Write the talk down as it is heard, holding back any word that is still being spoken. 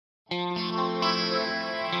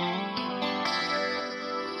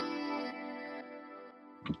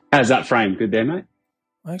How's that frame? Good there, mate?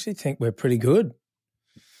 I actually think we're pretty good.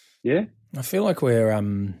 Yeah? I feel like we're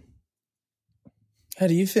how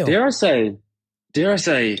do you feel? Dare I say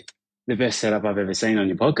the best setup I've ever seen on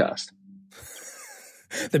your podcast?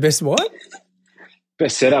 The best what?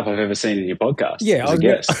 Best setup I've ever seen in your podcast. Yeah, as a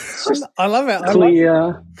guest. I love how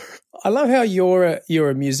clear. I love how you're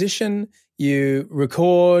a musician. You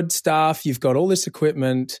record stuff. You've got all this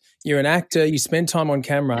equipment. You're an actor. You spend time on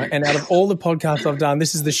camera. And out of all the podcasts I've done,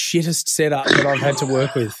 this is the shittest setup that I've had to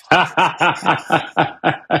work with.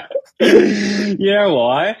 You know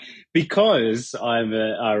why? Because I'm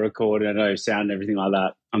a recorder and I know sound and everything like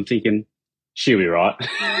that. I'm thinking, she'll be right.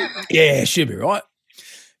 Yeah, she'll be right.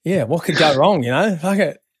 Yeah, what could go wrong, you know? Fuck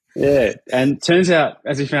it. Yeah, and turns out,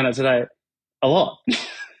 as we found out today, a lot.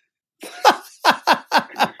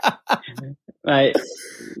 Mate,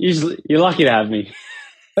 usually you're lucky to have me.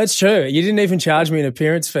 That's true. You didn't even charge me an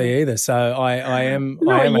appearance fee either, so I am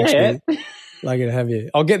actually lucky to have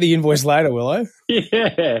you. I'll get the invoice later, will I?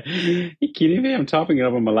 Yeah. You kidding me? I'm typing it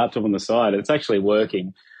up on my laptop on the side. It's actually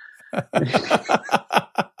working.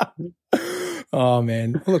 Oh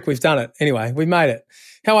man. Well, look, we've done it. Anyway, we made it.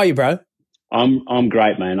 How are you, bro? I'm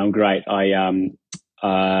great, man. I'm great.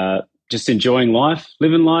 I just enjoying life,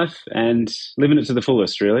 and living it to the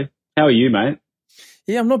fullest, really. How are you, mate?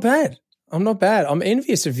 Yeah, I'm not bad. I'm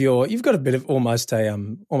envious of you've got a bit of almost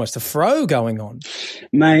a fro going on.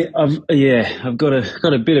 Mate, I've got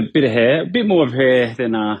a bit of hair, a bit more of hair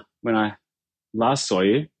than when I last saw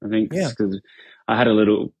you. I think because I had a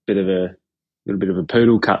little bit of a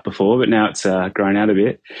poodle cut before, but now it's grown out a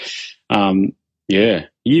bit. Yeah,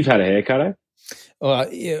 you've had a haircut, eh?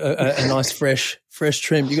 A nice fresh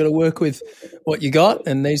trim. You got to work with what you got,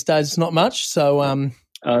 and these days it's not much. So,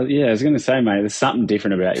 yeah, I was going to say, mate, there's something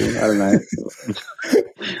different about you. I don't know.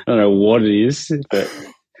 I don't know what it is, but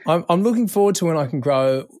I'm looking forward to when I can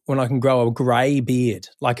grow a grey beard,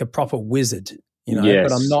 like a proper wizard. You know,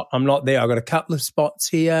 yes. But I'm not there. I've got a couple of spots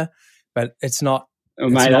here, but it's not.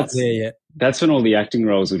 Mate, not there yet. That's when all the acting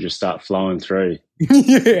roles will just start flowing through.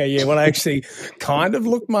 Yeah. When I actually kind of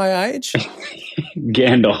look my age.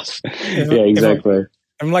 Gandalf. Yeah, exactly.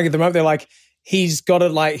 I'm like at the moment they're like, he's got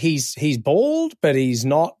it like he's bald, but he's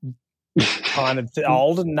not kind of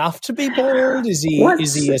old enough to be bald. Is he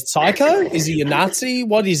a psycho? Is he a Nazi?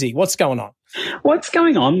 What is he? What's going on? What's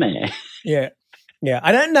going on there? Yeah. Yeah,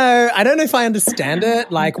 I don't know if I understand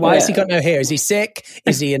it. Like, why has he got no hair? Is he sick?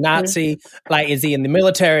 Is he a Nazi? Like, is he in the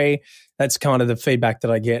military? That's kind of the feedback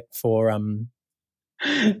that I get for.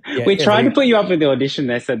 We tried to put you up for the audition.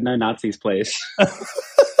 They said no Nazis, please.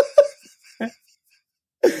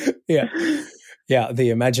 Yeah.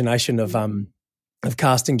 The imagination of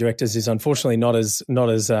casting directors is unfortunately not as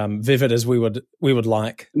vivid as we would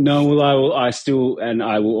like. No, well, I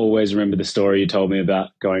will always remember the story you told me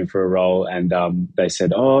about going for a role, and they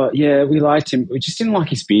said, "Oh, yeah, we liked him. We just didn't like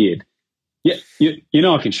his beard." Yeah, you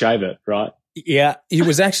know I can shave it, right? Yeah, it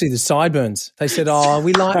was actually the sideburns. They said, "Oh,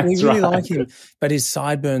 we really like him, but his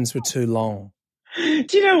sideburns were too long." Do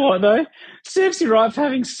you know what though? Serves you right for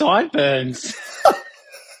having sideburns.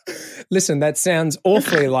 Listen, that sounds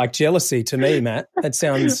awfully like jealousy to me, Matt. That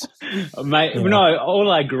sounds... Mate, no,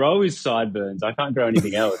 all I grow is sideburns. I can't grow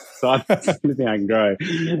anything else. Sideburns is the only thing I can grow.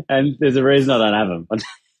 And there's a reason I don't have them.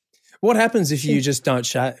 What happens if you just don't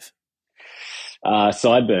shave?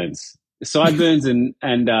 Sideburns. Sideburns and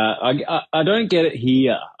I don't get it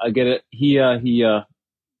here. I get it here,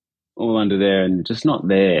 all under there and just not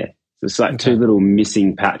there. It's like two little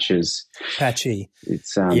missing patches. Patchy.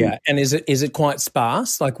 It's yeah. And is it quite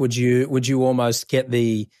sparse? Like, would you almost get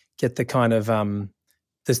the kind of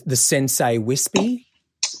the sensei wispy?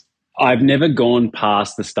 I've never gone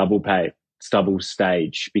past the stubble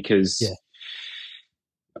stage because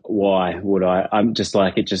why would I? I'm just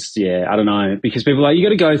like it. Just I don't know, because people are like, you got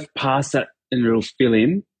to go past that and it'll fill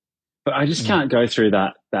in, but I just can't go through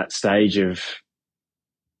that stage of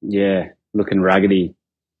looking raggedy.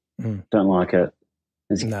 Don't like it.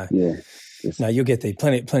 No. Yeah. No, you'll get there.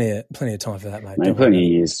 Plenty of time for that, mate. Plenty of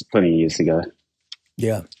years to go.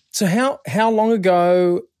 Yeah. So how long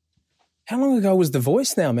ago was The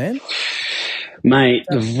Voice now, man? Mate,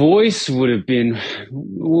 The Voice would have been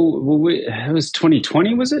it was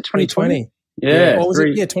 2020, was it? 2020? Yeah. Or was it?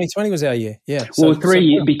 Yeah, 2020 was our year. Yeah. Well, 3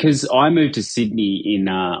 years, because I moved to Sydney in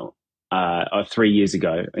 3 years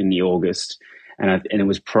ago in the August, and it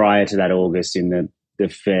was prior to that August in the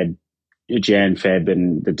Feb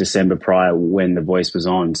and the December prior when The Voice was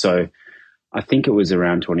on. So I think it was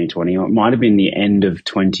around 2020. Or it might have been the end of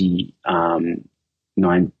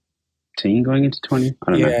 2019 going into 20.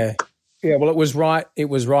 I don't know. Yeah. Well, it was right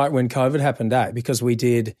when COVID happened, because we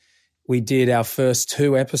did we did our first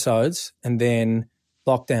 2 episodes and then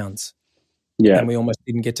lockdowns. Yeah. And we almost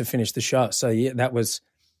didn't get to finish the show. So, yeah, that was,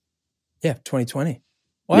 2020.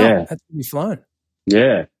 Wow, Yeah. that's really flown.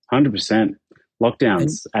 Yeah, 100%.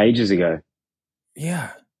 Lockdowns ages ago.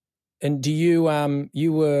 Yeah. And do you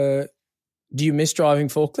do you miss driving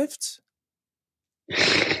forklifts?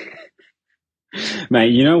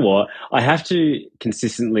 Mate, you know what? I have to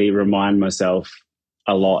consistently remind myself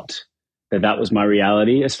a lot that was my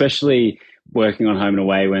reality, especially working on Home and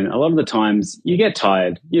Away, when a lot of the times you get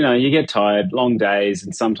tired. You know, you get tired, long days,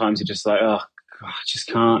 and sometimes you're just like, oh, God, I just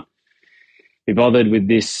can't be bothered with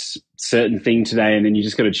this certain thing today. And then you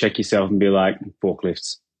just got to check yourself and be like,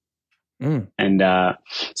 forklifts. And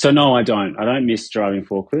so, no, I don't. I don't miss driving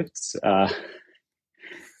forklifts. I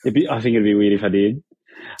think it'd be weird if I did.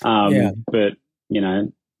 But, you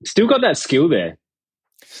know, still got that skill there.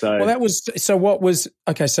 So, well, let's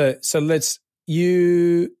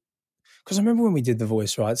because I remember when we did The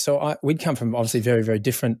Voice, right? So we'd come from obviously very, very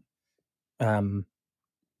different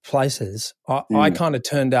places. I kind of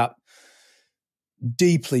turned up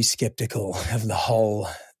deeply skeptical of the whole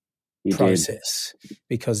process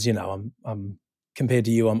because, you know, I'm compared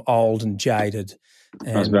to you, I'm old and jaded.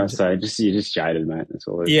 And, I was about to say, you're just jaded, mate. That's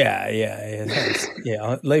all it is. Yeah.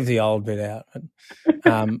 I'll leave the old bit out.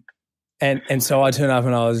 And so I turned up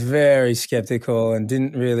and I was very skeptical and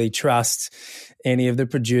didn't really trust any of the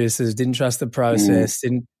producers, didn't trust the process,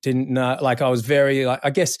 didn't know. Like I was very, like, I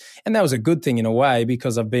guess, and that was a good thing in a way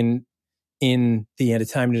because I've been in the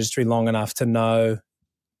entertainment industry long enough to know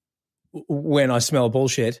when I smell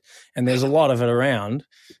bullshit, and there's a lot of it around.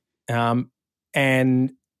 And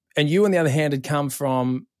you, on the other hand, had come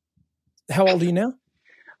from, how old are you now?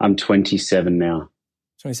 I'm 27 now.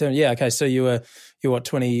 27, yeah. Okay, so you're what,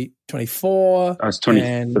 24? I was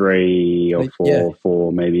 23 or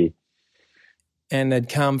 4 maybe. And had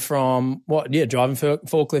come from what? Yeah, driving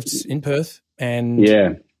forklifts in Perth and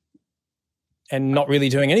not really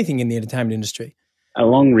doing anything in the entertainment industry. A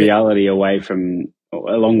long way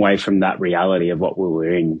from that reality of what we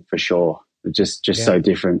were in, for sure. Just so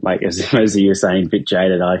different. Like as you were saying, a bit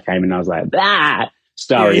jaded. I came and I was like,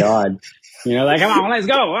 starry-eyed. You know, like, come on, let's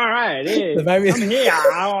go. All right, yeah. I'm here.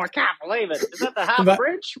 Oh, I can't believe it. Is that the Harbour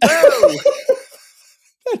Bridge? Whoa.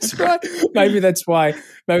 That's right. Maybe that's why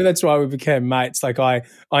we became mates. Like I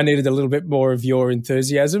needed a little bit more of your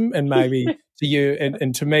enthusiasm, and maybe to you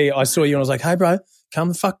and to me, I saw you and I was like, hey, bro, calm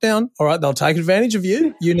the fuck down. All right, they'll take advantage of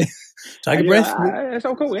you. You need take a breath. That's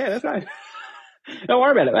all cool. Yeah, that's right. Don't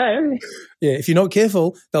worry about it, man. Yeah, if you're not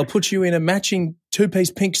careful, they'll put you in a matching 2-piece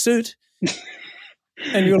pink suit.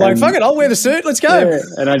 And you're like, fuck it, I'll wear the suit. Let's go. Yeah,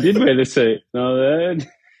 and I did wear the suit. Come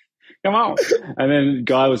on. And then the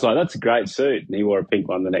guy was like, that's a great suit. And he wore a pink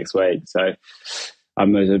one the next week. So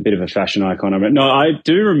I'm a bit of a fashion icon. No, I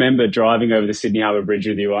do remember driving over the Sydney Harbour Bridge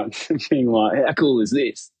with you once and being like, how cool is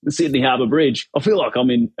this? The Sydney Harbour Bridge. I feel like I'm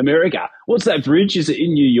in America. What's that bridge? Is it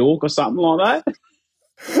in New York or something like that?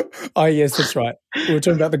 Oh, yes, that's right. We were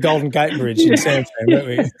talking about the Golden Gate Bridge in San Fran, weren't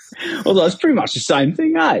we? Although it's pretty much the same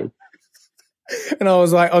thing, eh? And I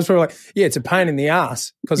was probably like, yeah, it's a pain in the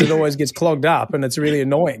ass because it always gets clogged up and it's really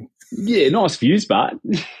annoying. Yeah, nice views, but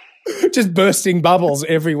just bursting bubbles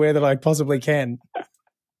everywhere that I possibly can.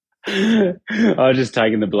 I was just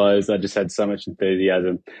taking the blows. I just had so much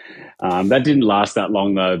enthusiasm. That didn't last that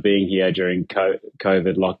long, though, being here during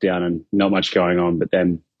COVID lockdown and not much going on. But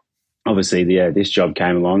then obviously, this job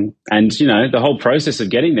came along. And, you know, the whole process of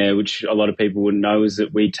getting there, which a lot of people wouldn't know, is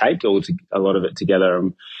that we taped a lot of it together.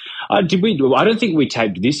 I don't think we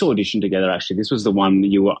taped this audition together, actually. This was the one that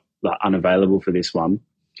you were unavailable for this one.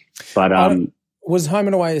 But was Home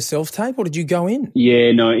and Away a self-tape or did you go in?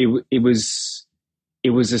 Yeah, no, it was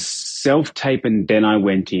a self-tape and then I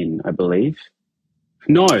went in, I believe.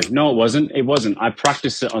 No, it wasn't. It wasn't. I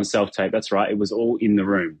practiced it on self-tape. That's right. It was all in the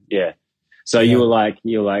room. Yeah. So you were like,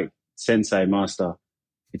 Sensei, master,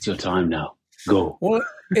 it's your time now. Go. Well,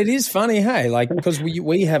 it is funny, hey, like, because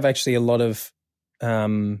we have actually a lot of,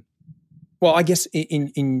 I guess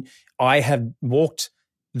I have walked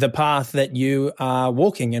the path that you are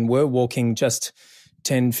walking and were walking just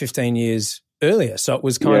 10, 15 years earlier. So it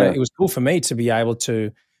was it was cool for me to be able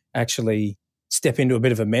to actually step into a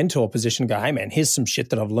bit of a mentor position and go, hey, man, here's some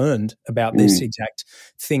shit that I've learned about this exact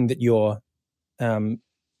thing that you're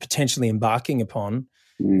potentially embarking upon.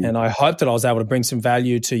 And I hope that I was able to bring some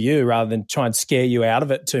value to you rather than try and scare you out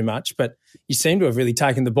of it too much. But you seem to have really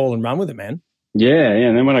taken the ball and run with it, man. Yeah.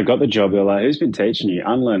 And then when I got the job, they were like, who's been teaching you?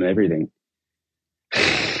 Unlearn everything.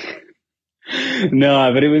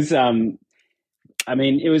 No, but it was,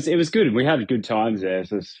 it was good. We had good times there.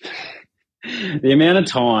 So The amount of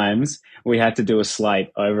times we had to do a slate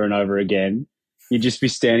over and over again, you'd just be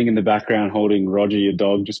standing in the background holding Roger, your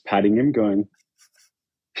dog, just patting him, going.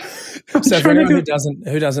 So for anyone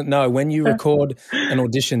who doesn't know, when you record an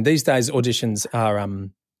audition, these days auditions are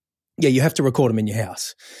you have to record them in your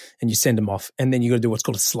house and you send them off, and then you got to do what's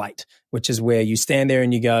called a slate, which is where you stand there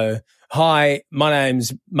and you go, "Hi, my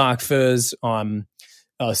name's Mark Furz. I'm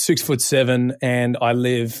 6'7" and I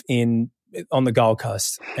live on the Gold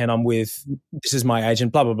Coast, and this is my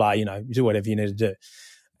agent, blah blah blah. You do whatever you need to do,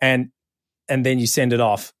 and then you send it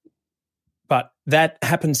off. But that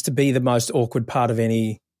happens to be the most awkward part of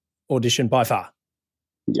any audition by far.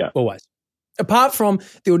 Yeah, always. Apart from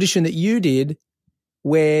the audition that you did,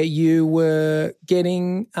 where you were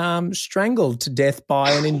getting strangled to death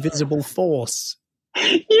by an invisible force.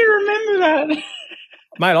 You remember that?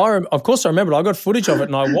 Mate, of course I remember it. I got footage of it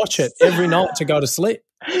and I watch it every night to go to sleep.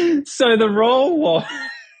 So the role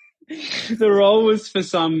was for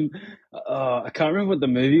some, I can't remember what the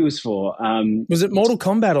movie was for. Was it Mortal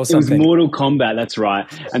Kombat or something? It was Mortal Kombat, that's right.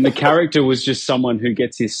 And the character was just someone who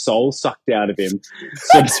gets his soul sucked out of him.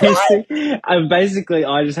 So basically,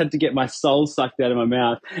 I just had to get my soul sucked out of my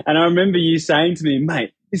mouth. And I remember you saying to me,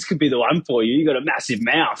 "Mate, this could be the one for you. You got a massive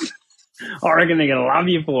mouth. I reckon they're going to love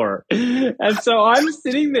you for it." And so I'm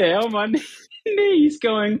sitting there on my knees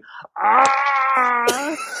going,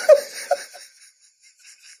 "Ah!"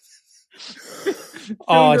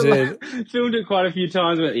 Filmed it quite a few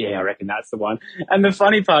times, but yeah, I reckon that's the one. And the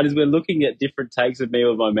funny part is we're looking at different takes of me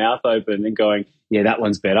with my mouth open and going, "Yeah, that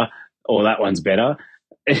one's better," or "That one's better."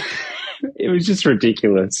 It was just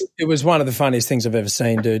ridiculous. It was one of the funniest things I've ever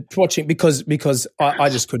seen, dude. Watching because I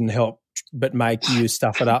just couldn't help but make you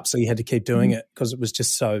stuff it up, so you had to keep doing it because it was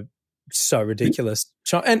just so ridiculous.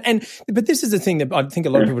 But this is the thing that I think a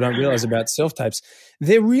lot of people don't realize about self-tapes.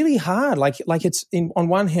 They're really hard. Like it's on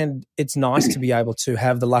one hand, it's nice to be able to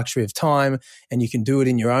have the luxury of time and you can do it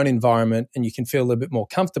in your own environment and you can feel a little bit more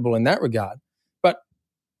comfortable in that regard. But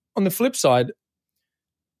on the flip side,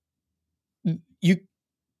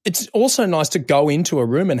 it's also nice to go into a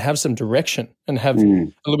room and have some direction and have a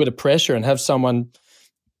little bit of pressure and have someone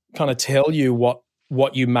kind of tell you what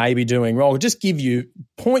you may be doing wrong, or just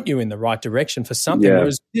point you in the right direction for something. Yeah.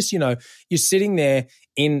 Whereas this, you're sitting there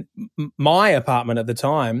in my apartment at the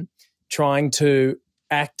time trying to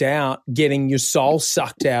act out getting your soul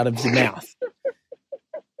sucked out of your mouth.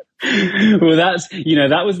 Well,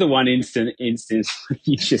 that was the one instance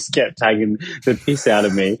you just kept taking the piss out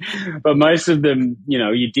of me. But most of them,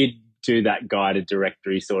 you did do that guided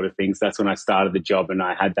directory sort of things. That's when I started the job and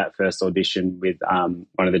I had that first audition with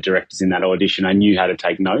one of the directors in that audition. I knew how to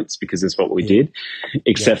take notes because that's what we did,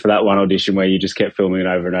 except for that one audition where you just kept filming it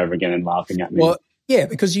over and over again and laughing at me. Well, yeah,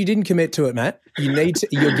 because you didn't commit to it, Matt.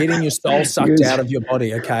 You're getting your soul sucked out of your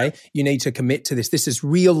body, okay? You need to commit to this. This is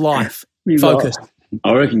real life. Focus.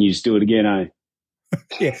 I reckon you just do it again, eh?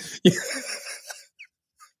 Yeah.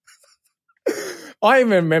 I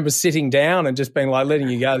even remember sitting down and just being like, letting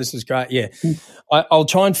you go. This is great. Yeah. I'll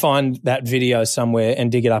try and find that video somewhere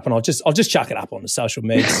and dig it up, and I'll just chuck it up on the social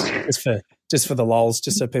medias just for the lols,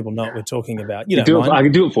 just so people know what we're talking about. I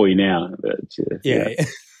can do it for you now. But, yeah.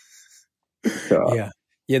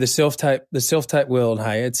 Yeah. The self-tape world.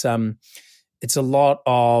 Hey, it's a lot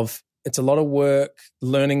of work,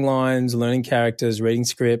 learning lines, learning characters, reading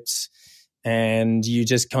scripts, and you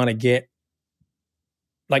just kind of get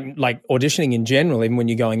like auditioning in general, even when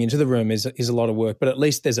you're going into the room is a lot of work, but at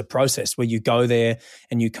least there's a process where you go there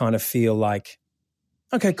and you kind of feel like,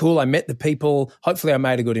 okay, cool, I met the people. Hopefully I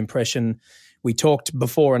made a good impression. We talked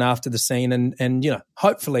before and after the scene and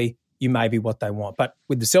hopefully you may be what they want. But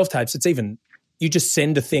with the self-tapes, it's even, you just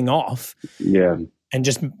send a thing off. Yeah. And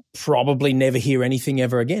just probably never hear anything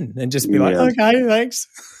ever again and just be like, okay, thanks.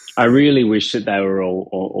 I really wish that they were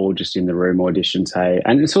all just in the room auditions, hey.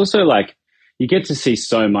 And it's also like you get to see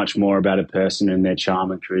so much more about a person and their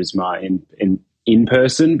charm and charisma in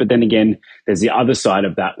person. But then again, there's the other side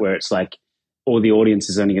of that where it's like all the audience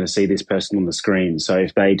is only going to see this person on the screen. So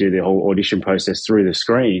if they do the whole audition process through the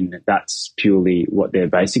screen, that's purely what they're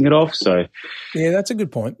basing it off. So yeah, that's a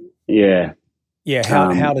good point. Yeah. Yeah.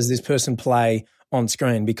 How does this person play on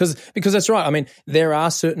screen? Because that's right. I mean, there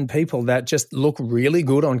are certain people that just look really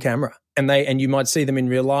good on camera and you might see them in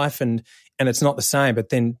real life and it's not the same, but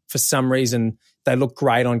then for some reason they look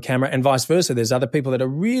great on camera and vice versa. There's other people that are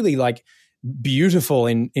really like beautiful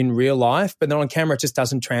in real life, but then on camera it just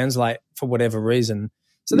doesn't translate for whatever reason.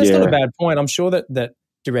 So that's not a bad point. I'm sure that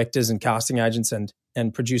directors and casting agents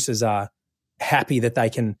and producers are happy that they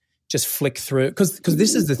can just flick through, because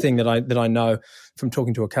this is the thing that I know from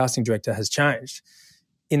talking to a casting director has changed.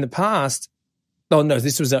 In the past, Oh, no,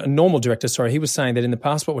 this was a normal director, sorry. He was saying that in the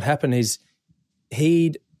past what would happen is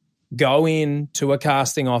he'd go into a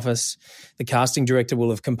casting office, the casting director will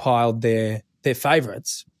have compiled their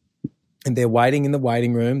favourites, and they're waiting in the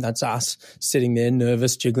waiting room. That's us sitting there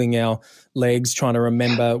nervous, jiggling our legs, trying to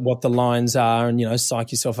remember what the lines are and,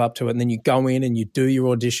 psych yourself up to it. And then you go in and you do your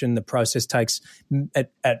audition. The process takes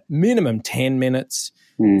at minimum 10 minutes.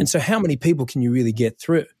 And so how many people can you really get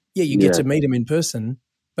through? Yeah, you get to meet them in person,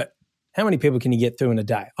 but how many people can you get through in a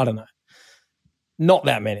day? I don't know. Not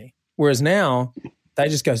that many. Whereas now they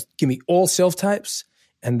just go, give me all self-tapes,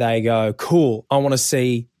 and they go, cool, I want to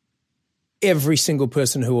see every single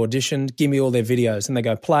person who auditioned, give me all their videos. And they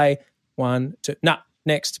go, play, 1, 2,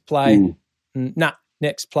 next, play,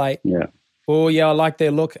 next, play. Yeah. Oh, yeah, I like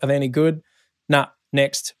their look. Are they any good?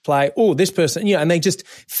 Next, play. Oh, this person, and they just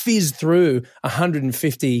fizz through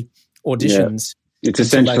 150 auditions. Yeah. It's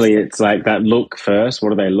essentially, it's like that look first.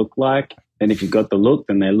 What do they look like? And if you've got the look,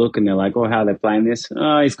 then they look and they're like, oh, how are they playing this?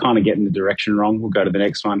 Oh, he's kind of getting the direction wrong. We'll go to the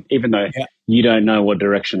next one, even though you don't know what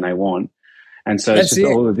direction they want. And so it's just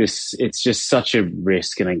all of this, it's just such a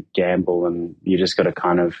risk and a gamble, and you just got to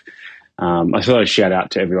kind of, I thought I'd shout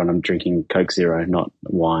out to everyone, I'm drinking Coke Zero, not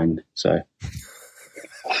wine. So.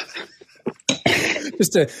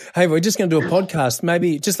 Hey, we're just going to do a podcast.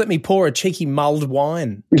 Maybe just let me pour a cheeky mulled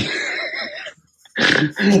wine.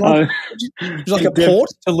 Like a port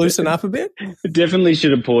to loosen up a bit? Definitely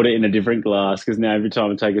should have poured it in a different glass, because now every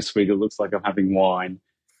time I take a swig, it looks like I'm having wine.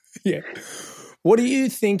 Yeah. What do you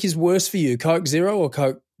think is worse for you, Coke Zero or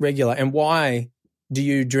Coke regular? And why do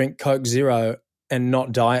you drink Coke Zero and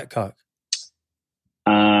not Diet Coke?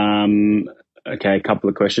 Okay, a couple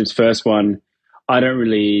of questions. First one, I don't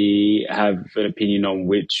really have an opinion on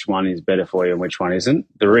which one is better for you and which one isn't.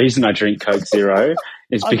 The reason I drink Coke Zero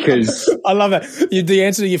is because... I love it. The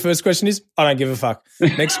answer to your first question is, I don't give a fuck.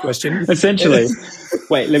 Next question. Essentially.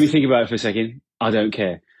 Wait, let me think about it for a second. I don't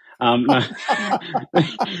care. No.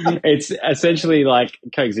 It's essentially like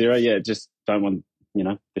Coke Zero. Yeah, just don't want,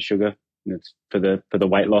 the sugar. It's for the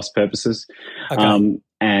weight loss purposes. Okay.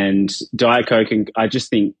 And Diet Coke, and I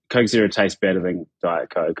just think Coke Zero tastes better than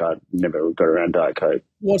Diet Coke. I never got around Diet Coke.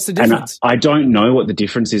 What's the difference? And I don't know what the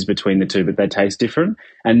difference is between the two, but they taste different.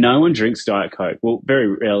 And no one drinks Diet Coke. Well, very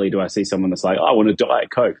rarely do I see someone that's like, oh, I want a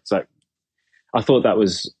Diet Coke. It's like, I thought that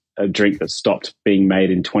was a drink that stopped being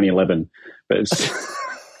made in 2011. But it's...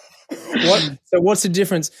 So what's the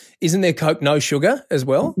difference? Isn't there Coke no sugar as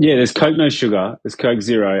well? Yeah, there's Coke no sugar, there's Coke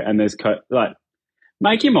Zero, and there's Coke. Like,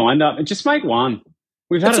 make your mind up and just make one.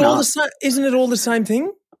 We've had enough. Isn't it all the same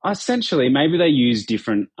thing? Essentially, maybe they use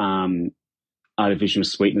different artificial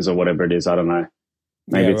sweeteners or whatever it is. I don't know.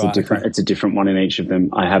 Maybe it's a different one in each of them.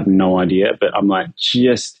 I have no idea, but I'm like,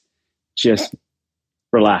 just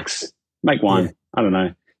relax, make one. Yeah. I don't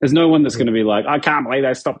know. There's no one that's going to be like, I can't believe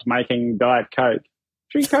they stopped making Diet Coke.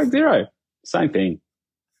 Drink Coke Zero. Same thing.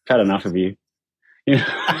 I've had enough of you.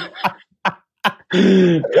 But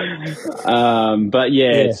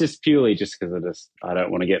it's just purely just because I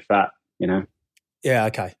don't want to get fat, Yeah,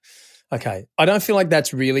 okay. I don't feel like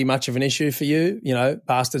that's really much of an issue for you,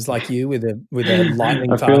 bastards like you with a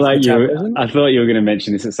lightning fast. I thought you were going to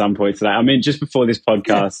mention this at some point today. I mean, just before this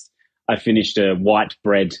podcast, I finished a white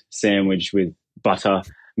bread sandwich with butter,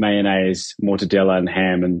 mayonnaise, mortadella, and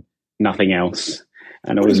ham, and nothing else.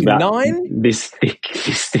 And it was about 9? This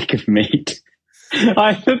thick of meat.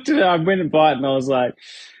 I looked at it, I went and bought it, and I was like,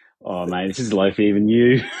 oh, mate, this is low for even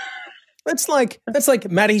you. That's like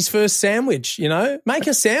Maddie's first sandwich, Make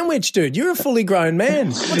a sandwich, dude. You're a fully grown man.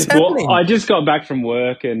 What's happening? Well, I just got back from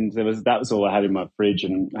work, and that was all I had in my fridge,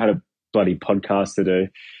 and I had a bloody podcast to do.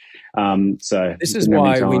 So this is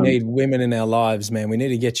why we need women in our lives, man. We need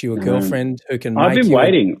to get you a girlfriend who can I've make been you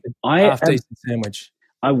waiting. a half-decent sandwich.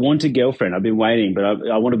 I want a girlfriend. I've been waiting, but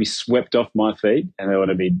I want to be swept off my feet, and I want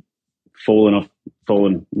to be fallen,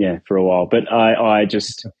 for a while. But I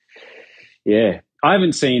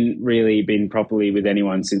haven't been properly with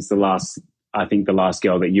anyone since the last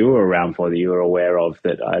girl that you were around for, that you were aware of,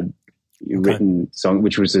 that I'd written song,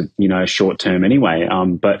 which was a short term anyway.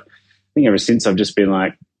 But I think ever since I've just been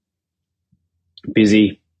like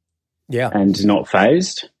busy, and not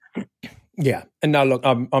phased. Yeah, and no, look,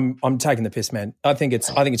 I'm taking the piss, man. I think it's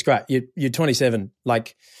great. You're 27,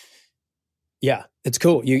 like, yeah, it's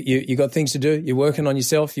cool. You got things to do. You're working on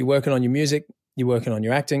yourself. You're working on your music. You're working on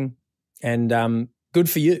your acting, and good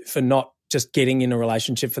for you for not just getting in a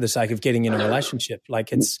relationship for the sake of getting in a relationship.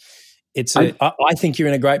 Like I think you're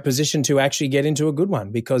in a great position to actually get into a good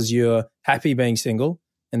one because you're happy being single.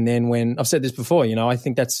 And then when I've said this before, I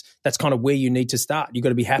think that's kind of where you need to start. You've got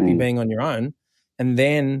to be happy being on your own. And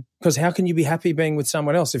then, because how can you be happy being with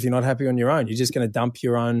someone else if you're not happy on your own? You're just going to dump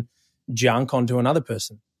your own junk onto another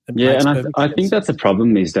person. It makes and perfect I sense. think that's a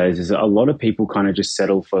problem these days. Is a lot of people kind of just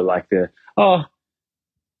settle for like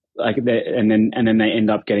and then they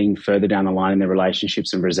end up getting further down the line in their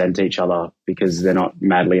relationships and resent each other because they're not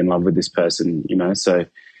madly in love with this person, you know. So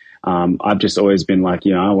I've just always been like,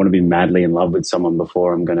 you know, I want to be madly in love with someone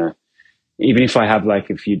before I'm gonna, even if I have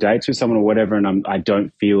like a few dates with someone or whatever, and I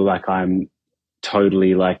don't feel like I'm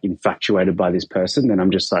totally like infatuated by this person, then I'm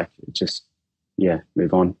just like,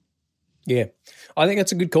 move on. Yeah, I think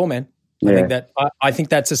that's a good call, man. Yeah. I think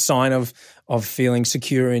that's a sign of feeling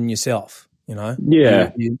secure in yourself. You know,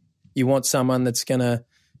 Yeah. You want someone that's gonna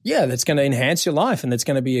enhance your life and that's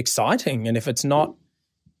gonna be exciting. And if it's not,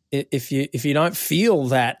 if you don't feel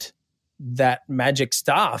that magic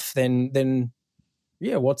stuff, then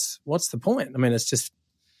yeah, what's the point? I mean, it's just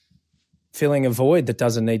filling a void that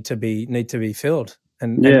doesn't need to be filled.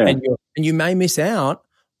 And you may miss out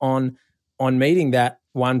on meeting that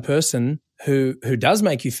one person who does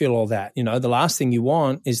make you feel all that. You know, the last thing you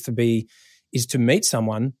want is to meet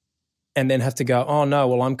someone and then have to go, oh no,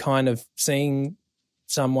 well, I'm kind of seeing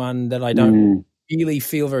someone that I don't really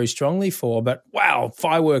feel very strongly for, but wow,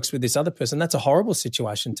 fireworks with this other person. That's a horrible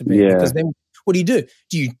situation to be in, because then what do?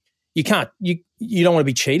 You don't want to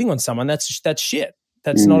be cheating on someone. That's shit.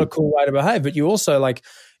 That's not a cool way to behave. But you also like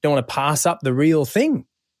don't want to pass up the real thing.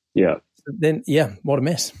 Yeah. Then what a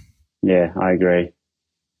mess. Yeah, I agree.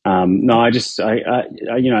 No, I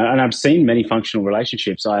you know, and I've seen many functional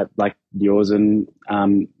relationships. I like yours and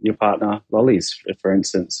your partner Lolly's, for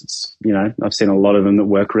instance. It's, you know, I've seen a lot of them that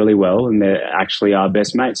work really well, and they're actually our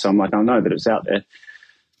best mates. So I'm like, I know that it's out there.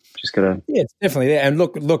 Just gotta. Yeah, it's definitely there. And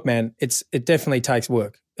look, man, it definitely takes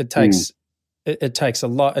work. It takes a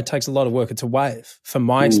lot. It takes a lot of work. It's a wave. From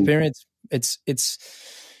my experience, it's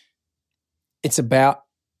about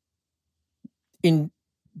in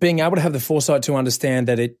being able to have the foresight to understand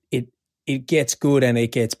that it gets good and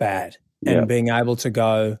it gets bad, and being able to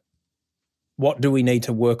go, what do we need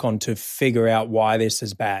to work on to figure out why this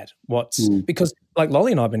is bad? Because like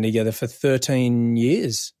Lolly and I have been together for 13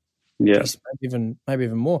 years. Yeah. Maybe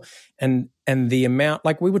even more. And the amount,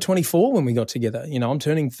 like we were 24 when we got together, you know, I'm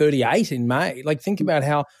turning 38 in May. Like think about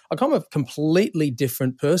how I'm a completely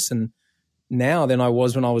different person now than I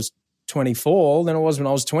was when I was 24, than I was when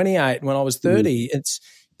I was 28, when I was 30.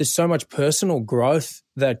 There's so much personal growth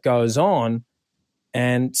that goes on.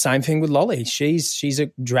 And same thing with Lolly. She's a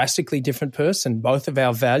drastically different person. Both of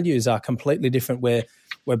our values are completely different. We're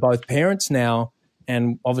both parents now,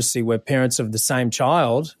 and obviously we're parents of the same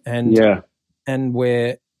child, and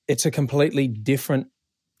where it's a completely different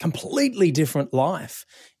life.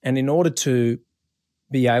 And in order to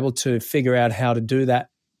be able to figure out how to do that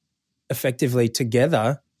effectively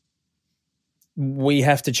together, we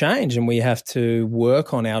have to change and we have to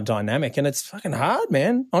work on our dynamic. And it's fucking hard,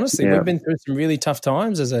 man. Honestly, we've been through some really tough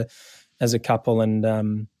times as a couple,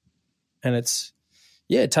 and it's,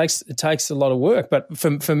 it takes a lot of work. But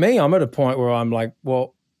for me, I'm at a point where I'm like,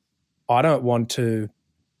 well, I don't want to,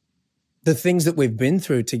 the things that we've been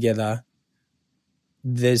through together,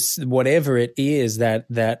 there's whatever it is that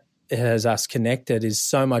has us connected is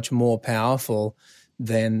so much more powerful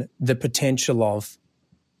than the potential of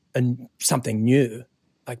something new.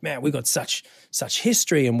 Like, man, we got such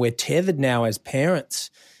history, and we're tethered now as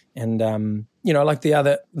parents. And you know, like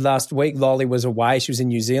last week, Lolly was away. She was in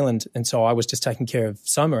New Zealand, and so I was just taking care of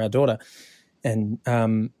Soma, our daughter, and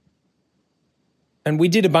we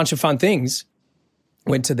did a bunch of fun things.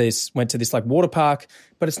 Went to this like water park,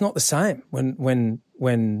 but it's not the same when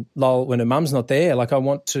her mum's not there. Like, I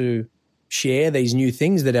want to share these new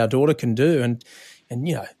things that our daughter can do, and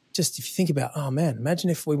you know, just if you think about, oh man, imagine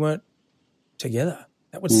if we weren't together.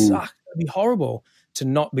 That would suck. It'd be horrible to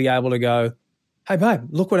not be able to go, hey babe,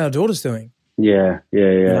 look what our daughter's doing. Yeah.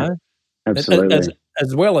 You know? Absolutely.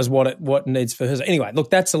 As well as what it needs for hers. Anyway, look,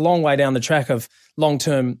 that's a long way down the track of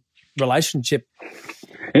long-term relationship.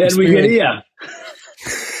 And we get here.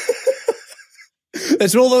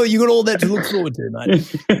 That's all. You got all that to look forward to,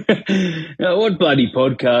 mate. What bloody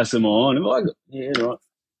podcast am I on? Right. Yeah,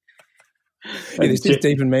 this is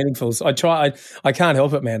deep and meaningful. So I can't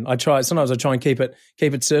help it, man. Sometimes I try and keep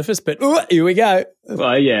it surface, but here we go.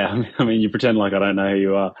 Well, yeah. I mean, you pretend like I don't know who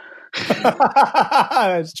you are.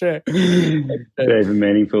 That's true. Deep and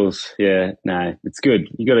meaningfuls. Yeah, no, it's good.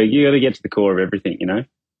 You got to get to the core of everything, you know.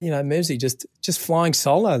 You know, Mevsy, just flying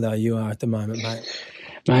solo though you are at the moment, mate.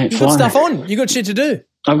 Mate, you got stuff on. You got shit to do.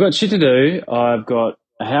 I've got shit to do. I've got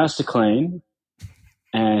a house to clean,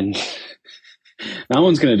 and no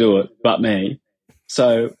one's going to do it but me.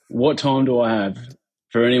 So what time do I have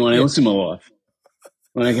for anyone else in my life?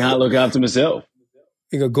 when I can't look after myself.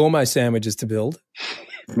 You got gourmet sandwiches to build.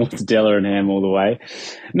 Mortadella and ham all the way.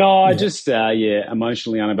 No, I just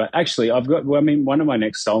emotionally unavailable. Actually, one of my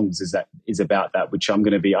next songs is about that, which I'm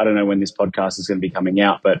going to be. I don't know when this podcast is going to be coming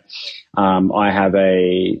out, but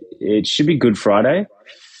it should be Good Friday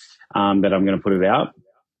that I'm going to put it out.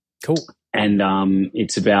 Cool. And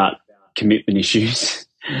it's about commitment issues.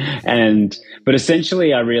 But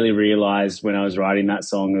essentially, I really realized when I was writing that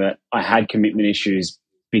song that I had commitment issues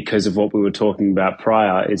because of what we were talking about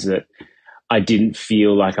prior. Is that I didn't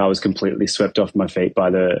feel like I was completely swept off my feet by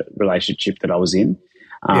the relationship that I was in.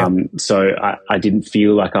 So I didn't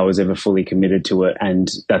feel like I was ever fully committed to it.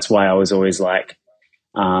 And that's why I was always like,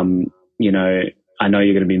 you know, I know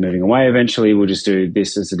you're going to be moving away eventually. We'll just do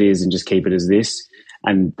this as it is and just keep it as this.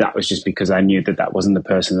 And that was just because I knew that that wasn't the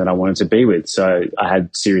person that I wanted to be with. So I had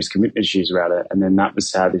serious commitment issues around it. And then that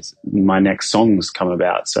was how my next songs come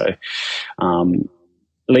about. So,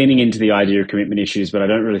 leaning into the idea of commitment issues, but I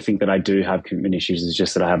don't really think that I do have commitment issues. It's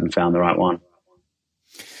just that I haven't found the right one.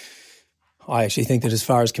 I actually think that as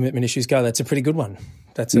far as commitment issues go, that's a pretty good one.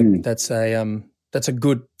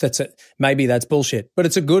 Maybe that's bullshit, but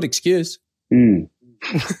it's a good excuse. I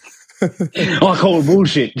call it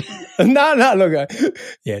bullshit. No, look.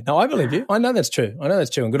 I believe you. I know that's true.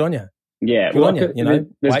 And good on you. Yeah. Good on you. You know,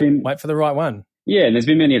 wait for the right one. Yeah. And there's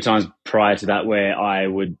been many times prior to that where I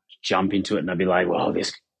would jump into it and I'd be like, wow,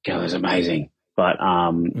 this girl is amazing. But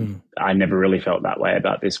I never really felt that way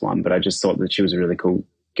about this one, but I just thought that she was a really cool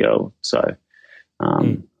girl. So,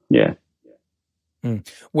 yeah.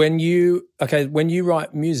 When you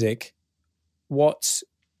write music, what's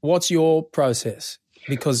your process?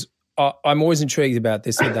 Because I'm always intrigued about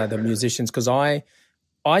this, the musicians, because I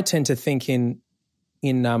tend to think in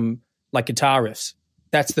like guitar riffs.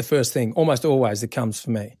 That's the first thing, almost always, that comes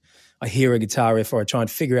for me. I hear a guitar riff, or I try and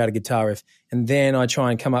figure out a guitar riff, and then I try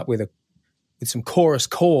and come up with some chorus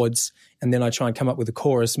chords, and then I try and come up with a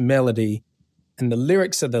chorus melody, and the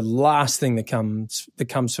lyrics are the last thing that comes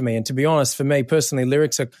for me. And to be honest, for me personally,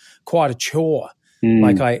 lyrics are quite a chore.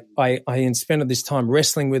 Like I spend this time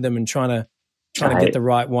wrestling with them and trying to get the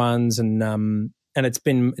right ones, and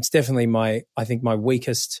it's definitely my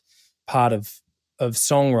weakest part of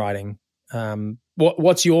songwriting.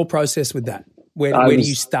 What's your process with that? Where do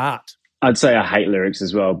you start? I'd say I hate lyrics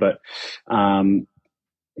as well, but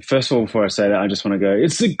first of all, before I say that, I just want to go,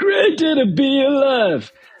 it's a great day to be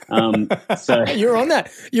alive. So You're on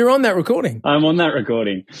that recording. I'm on that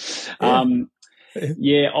recording. I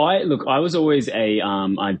was always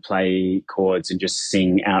I'd play chords and just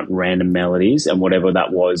sing out random melodies, and whatever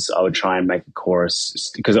that was, I would try and make a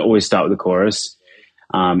chorus, because I always start with a chorus,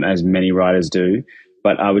 as many writers do.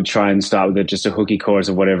 But I would try and start with just a hooky chorus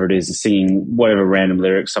of whatever it is, singing whatever random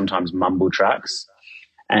lyrics, sometimes mumble tracks.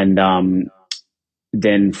 And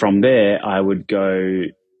then from there, I would go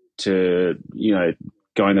to,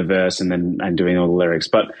 going the verse and doing all the lyrics.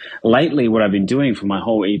 But lately, what I've been doing for my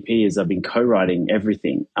whole EP is I've been co-writing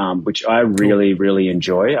everything, which I really, really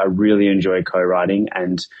enjoy. I really enjoy co-writing,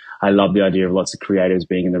 and I love the idea of lots of creatives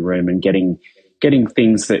being in the room and getting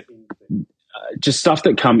things that just stuff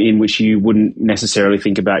that come in which you wouldn't necessarily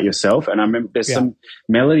think about yourself. And I remember there's some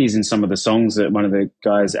melodies in some of the songs that one of the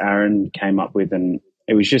guys, Aaron, came up with, and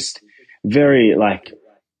it was just very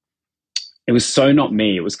it was so not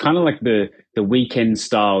me. It was kind of like the Weekend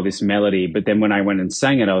style, this melody. But then when I went and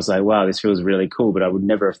sang it, I was like, wow, this feels really cool. But I would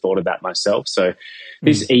never have thought of that myself. So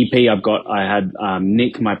this EP I had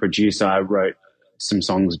Nick, my producer, I wrote some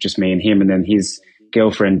songs, just me and him. And then his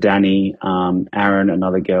girlfriend, Danny, Aaron,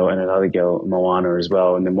 another girl, Moana, as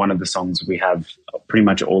well. And then one of the songs we have pretty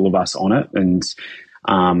much all of us on it. And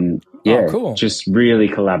cool. Just really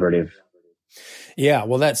collaborative. Yeah,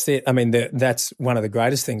 well, that's it. I mean, that's one of the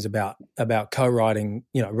greatest things about co-writing,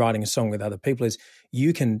 writing a song with other people, is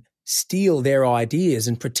you can steal their ideas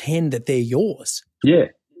and pretend that they're yours. Yeah.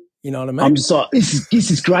 You know what I mean? I'm just like,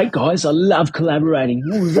 this is great, guys. I love collaborating.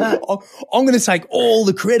 What was that? I'm going to take all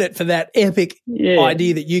the credit for that epic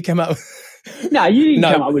idea that you came up with. No, you didn't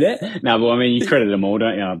come up with it. No, but I mean, you credit them all,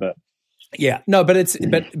 don't you? But yeah, no, but it's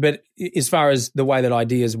but as far as the way that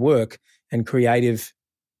ideas work and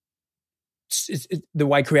the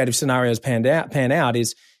way creative scenarios pan out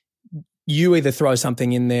is you either throw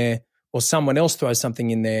something in there or someone else throws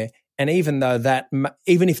something in there, and even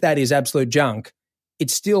if that is absolute junk, it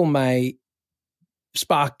still may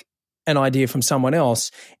spark an idea from someone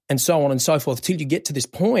else, and so on and so forth, till you get to this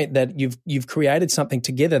point that you've created something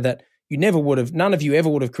together that none of you ever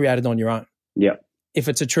would have created on your own. Yeah. If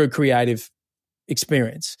it's a true creative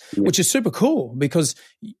experience, which is super cool, because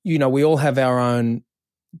we all have our own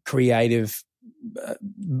creative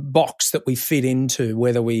box that we fit into,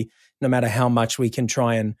 no matter how much we can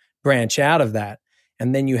try and branch out of that.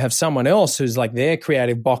 And then you have someone else who's like their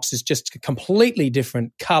creative box is just a completely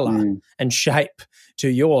different color and shape to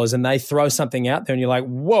yours. And they throw something out there and you're like,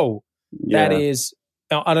 whoa, that is,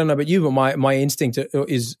 I don't know about you, but my instinct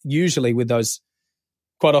is usually with those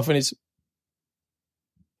quite often is,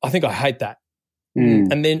 I think I hate that.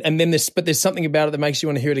 And then there's something about it that makes you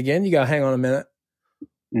want to hear it again. You go, hang on a minute.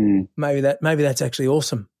 Maybe that's actually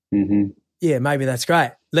awesome. Yeah, maybe that's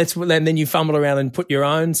great. And then you fumble around and put your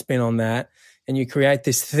own spin on that, and you create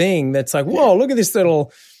this thing that's like, whoa, look at this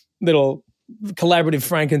little collaborative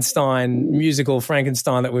musical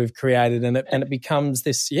Frankenstein that we've created, and it becomes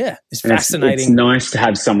this fascinating. It's nice to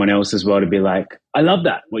have someone else as well to be like, I love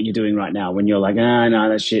that what you're doing right now. When you're like, no,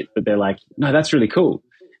 that's shit, but they're like, no, that's really cool,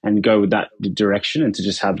 and go with that direction, and to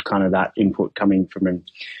just have kind of that input coming from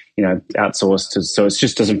outsourced, so it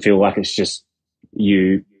just doesn't feel like it's just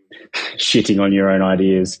you shitting on your own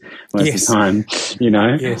ideas most of the time,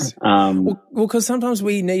 Yes. Well, because sometimes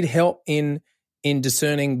we need help in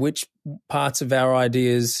discerning which parts of our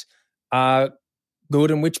ideas are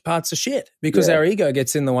good and which parts are shit, because our ego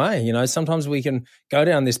gets in the way. Sometimes we can go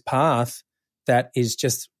down this path that is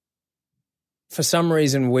just, for some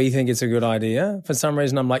reason we think it's a good idea. For some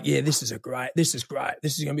reason I'm like, this is great. This is going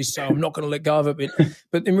to be so, I'm not going to let go of it.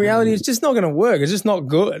 But in reality, it's just not going to work. It's just not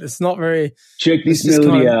good. It's not very. Check this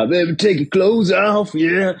melody out. Baby, take your clothes off.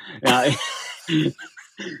 Yeah.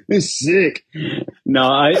 It's sick.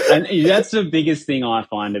 No, and that's the biggest thing I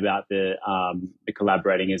find about the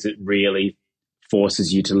collaborating is it really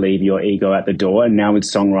forces you to leave your ego at the door. And now with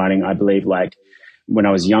songwriting, I believe like, when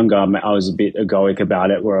I was younger, I was a bit egoic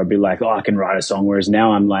about it, where I'd be like, I can write a song. Whereas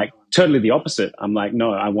now I'm like totally the opposite. I'm like,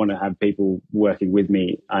 no, I want to have people working with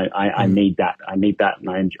me. I need that.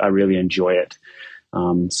 And I really enjoy it.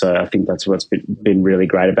 So I think that's what's been really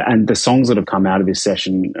great about it. And the songs that have come out of this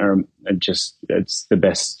session are just, it's the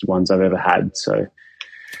best ones I've ever had. So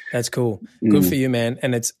that's cool. Good for you, man.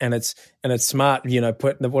 And it's smart.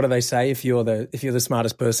 What do they say? If you're the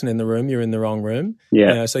smartest person in the room, you're in the wrong room.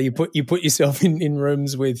 Yeah. So you put yourself in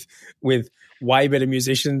rooms with way better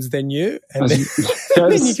musicians than you, and then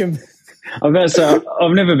you can. I've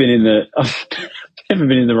never been in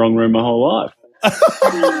the wrong room my whole life.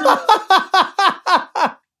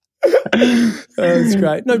 That's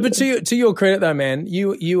great. No, but to your credit though, man,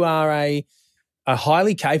 you are a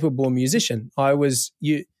highly capable musician.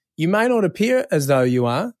 You may not appear as though you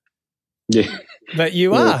are, but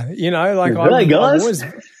you are. Hey guys,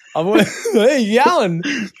 I've always yelling.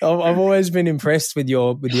 I've always been impressed with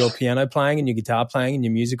your piano playing and your guitar playing and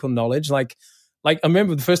your musical knowledge. Like I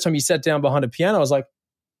remember the first time you sat down behind a piano, I was like,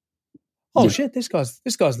 "Oh shit, this guy's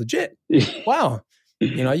legit." Wow,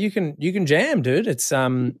 you can jam, dude. It's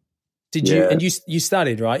Did you and you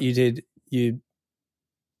studied, right? You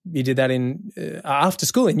did that in after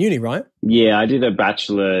school in uni, right? Yeah, I did a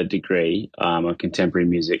bachelor degree of contemporary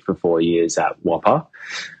music for 4 years at Whopper.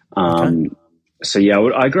 So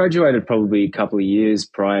I graduated probably a couple of years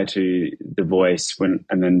prior to The Voice and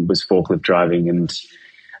then was forklift driving, and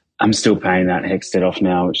I'm still paying that Hexted off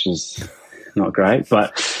now, which is not great,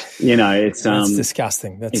 but it's that's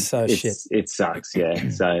disgusting. That's shit. It sucks. Yeah.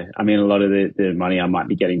 So I mean, a lot of the money I might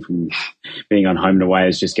be getting from being on home and away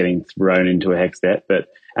is just getting thrown into a hex debt,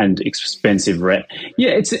 and expensive rent.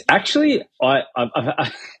 Yeah, it's actually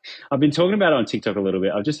I've been talking about it on TikTok a little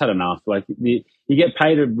bit. I've just had enough. Like you get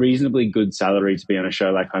paid a reasonably good salary to be on a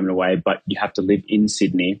show like Home and Away, but you have to live in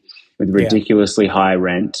Sydney with ridiculously high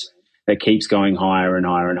rent that keeps going higher and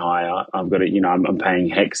higher and higher. I've got to, I'm paying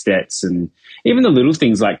hex debts, and even the little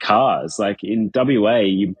things like cars. Like in WA,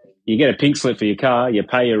 you get a pink slip for your car, you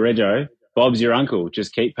pay your rego. Bob's your uncle.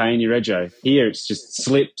 Just keep paying your rego. Here it's just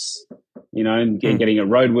slips, and getting it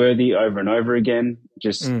roadworthy over and over again.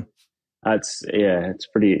 Just it's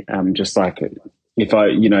pretty. Just like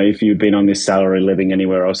if you'd been on this salary living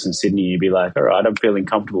anywhere else in Sydney, you'd be like, all right, I'm feeling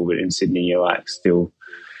comfortable, but in Sydney, you're like still.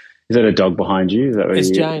 Is that a dog behind you? Is that it's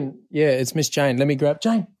Jane. Yeah, it's Miss Jane. Let me grab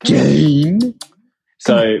Jane. Jane.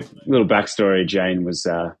 So, little backstory. Jane was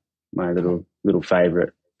my little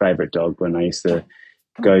favorite dog when I used to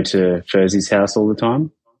go to Furzey's house all the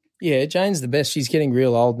time. Yeah, Jane's the best. She's getting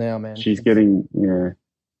real old now, man. She's getting,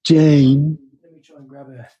 Jane. Let me try and grab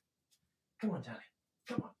her. Come on, darling.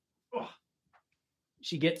 Come on. Oh.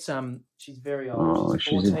 She gets she's very old.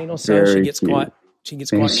 She's 14 or so. She gets quite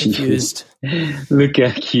confused. Look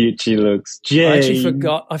how cute she looks. Jane. I actually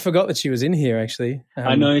forgot that she was in here, actually.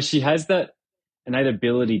 I know. She has that innate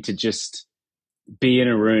ability to just be in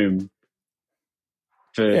a room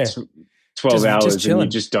for 12 hours chilling.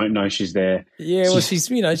 and you just don't know she's there. Yeah, well,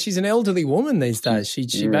 she's an elderly woman these days.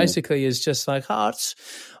 She basically is just like,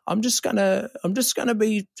 I'm just gonna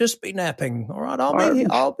be napping. All right,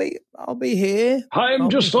 I'll be here. I'm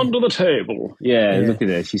just under the table. Yeah, look at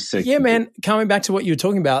her. She's so cute. Man. Coming back to what you were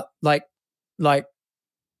talking about, like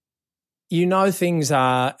things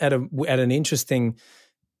are at an interesting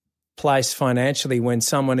place financially when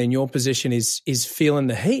someone in your position is feeling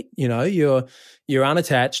the heat. You know, you're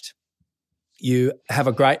unattached, you have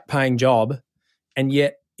a great paying job, and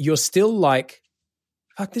yet you're still like,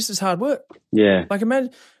 fuck, this is hard work. Yeah. Like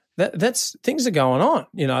imagine that's things are going on,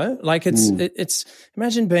 you know, like it's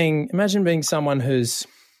imagine being someone who's,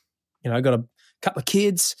 you know, got a couple of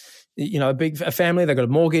kids, you know, a family, they've got a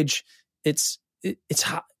mortgage. It's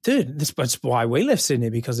hard, dude. That's why we left Sydney,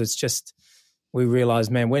 because it's just, we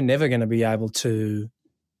realized, man, we're never going to be able to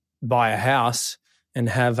buy a house and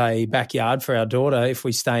have a backyard for our daughter if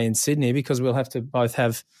we stay in Sydney, because we'll have to both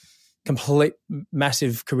have complete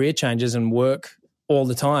massive career changes and work all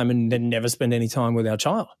the time and then never spend any time with our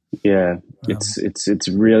child. Yeah, it's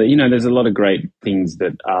really, you know, there's a lot of great things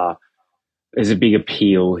that there's a big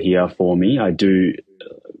appeal here for me. I do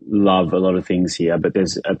love a lot of things here, but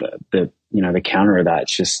there's the counter of that.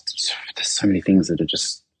 It's just, there's so many things that are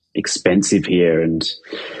just expensive here, and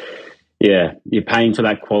yeah, you're paying for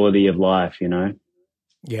that quality of life, you know.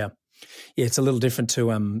 Yeah, it's a little different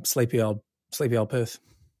to sleepy old Perth.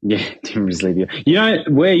 Yeah, different sleepy. You know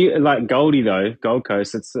where you like Goldie though, Gold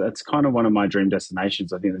Coast. That's kind of one of my dream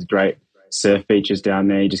destinations. I think there's great surf beaches down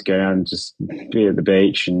there. You just go down and just be at the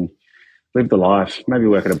beach and live the life. Maybe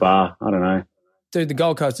work at a bar. I don't know. Dude, the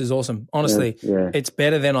Gold Coast is awesome. Honestly, It's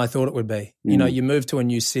better than I thought it would be. You know, you move to a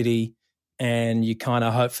new city and you kind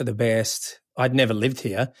of hope for the best. I'd never lived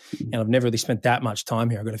here and I've never really spent that much time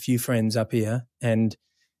here. I've got a few friends up here and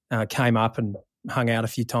came up and hung out a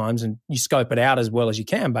few times, and you scope it out as well as you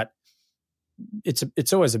can. But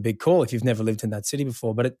it's always a big call if you've never lived in that city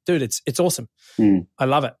before. But it's awesome. I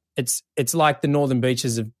love it. It's like the northern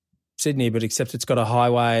beaches of Sydney, but except it's got a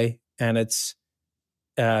highway and it's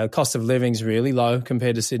cost of living's really low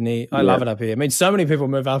compared to Sydney. I love it up here. I mean, so many people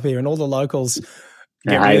move up here and all the locals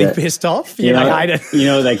get really pissed off. They hate it. You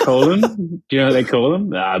know what they call them? Do you know what they call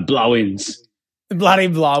them? Blow-ins. Bloody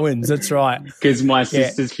blow-ins, that's right. Because my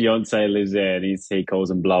sister's fiance lives there and he calls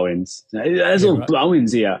them blow-ins. There's all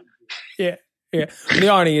blow-ins here. Yeah. The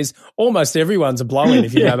irony is almost everyone's a blow-in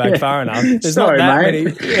if you go back far enough. There's Sorry, not that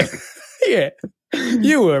mate. many. Yeah.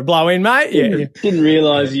 You were a blow-in, mate. Yeah. Didn't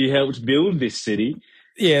realise you helped build this city.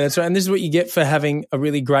 Yeah, that's right. And this is what you get for having a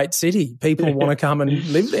really great city. People want to come and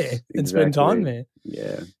live there and spend time there.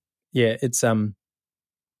 Yeah. Yeah, it's awesome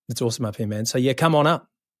up here, man. So yeah, come on up.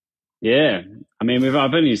 Yeah. I mean,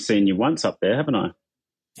 I've only seen you once up there, haven't I?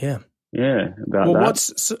 Yeah. Yeah, about well, that.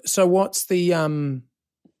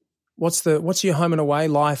 What's your home and away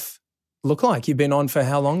life look like? You've been on for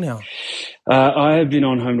how long now? I have been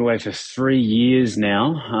on home and away for 3 years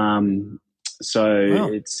now. Wow.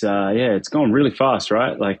 It's gone really fast,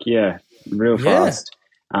 right? Like, real fast.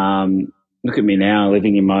 Look at me now,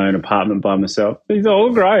 living in my own apartment by myself. He's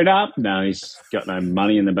all grown up. No, he's got no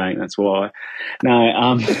money in the bank. That's why.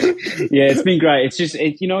 No, it's been great. It's just,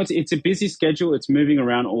 it's a busy schedule. It's moving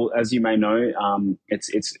around as you may know.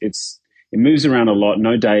 It moves around a lot.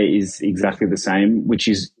 No day is exactly the same, which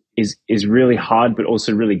is really hard, but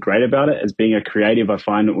also really great about it. As being a creative, I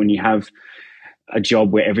find that when you have a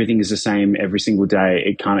job where everything is the same every single day,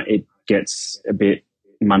 it gets a bit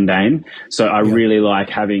mundane. So I really like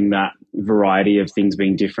having that variety of things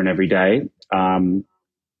being different every day.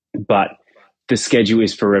 But the schedule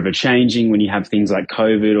is forever changing. When you have things like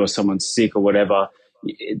COVID or someone's sick or whatever,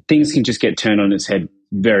 things can just get turned on its head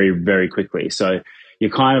very, very quickly. So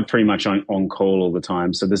you're kind of pretty much on call all the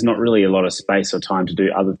time. So there's not really a lot of space or time to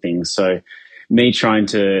do other things. So me trying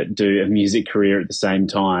to do a music career at the same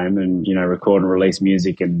time and, record and release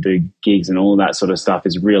music and do gigs and all that sort of stuff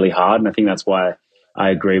is really hard. And I think that's why I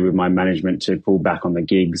agree with my management to pull back on the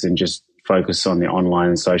gigs and just focus on the online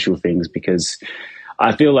and social things, because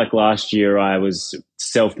I feel like last year I was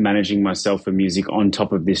self-managing myself for music on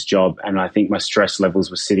top of this job, and I think my stress levels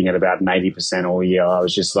were sitting at about 80% all year. I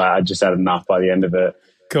was just like, I just had enough by the end of it.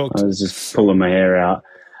 Cool. I was just pulling my hair out.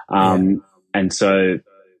 And so,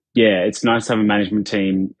 it's nice to have a management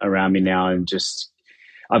team around me now, and just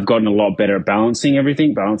I've gotten a lot better at balancing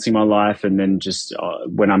my life, and then just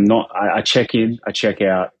when I'm not, I check in, I check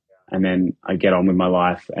out, and then I get on with my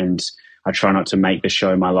life, and I try not to make the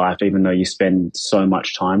show my life, even though you spend so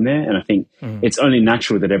much time there. And I think it's only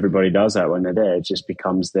natural that everybody does that when they're there. It just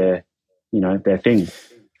becomes their thing.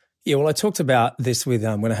 Yeah, well, I talked about this with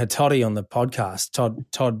when I had Toddy on the podcast. Todd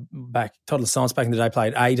Lassance back in the day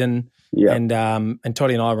played Aiden, and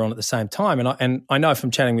Toddy and I were on at the same time. And I know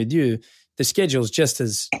from chatting with you, the schedule's just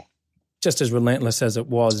as relentless as it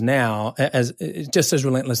was now, just as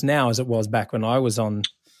relentless now as it was back when I was on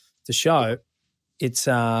the show. It's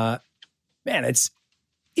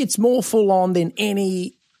it's more full on than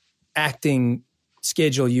any acting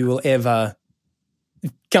schedule you will ever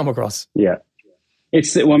come across. Yeah.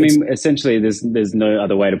 Essentially, there's no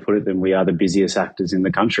other way to put it than we are the busiest actors in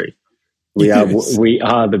the country. We are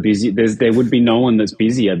the busy. There would be no one that's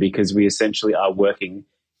busier because we essentially are working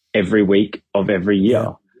every week of every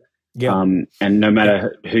year. Yeah. And no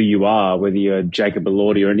matter who you are, whether you're Jacob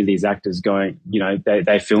Elordi or any of these actors going,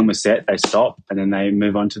 they film a set, they stop, and then they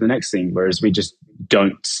move on to the next thing. Whereas we just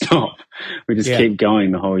don't stop. We just keep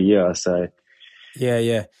going the whole year. So,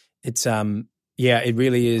 yeah, it's it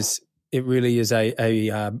really is. It really is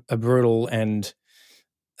a brutal and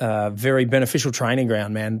very beneficial training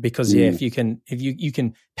ground, man. Because if you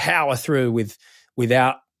can power through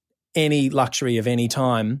without any luxury of any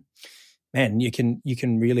time, man, you can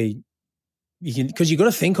really because you got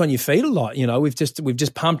to think on your feet a lot. We've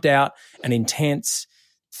just pumped out an intense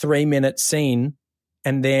 3-minute scene,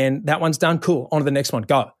 and then that one's done. Cool, on to the next one.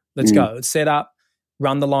 Go, let's go. Set up,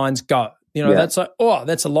 run the lines, go. That's like,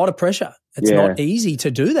 that's a lot of pressure. It's not easy to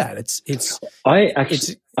do that. I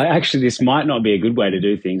actually, this might not be a good way to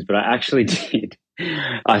do things, but I actually did.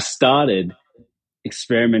 I started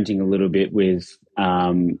experimenting a little bit with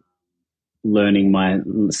learning my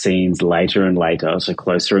scenes later and later, so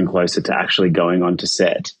closer and closer to actually going on to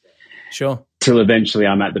set. Sure. Till eventually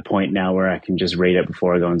I'm at the point now where I can just read it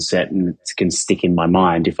before I go on set and it can stick in my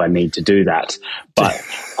mind if I need to do that. But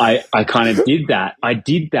I kind of did that. I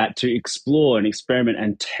did that to explore and experiment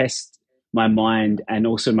and test my mind and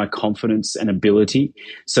also my confidence and ability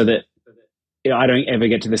so that I don't ever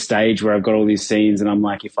get to the stage where I've got all these scenes and I'm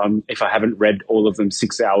like, if I haven't read all of them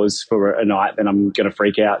 6 hours for a night, then I'm going to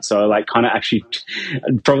freak out. So I kind of actually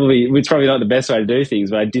it's probably not the best way to do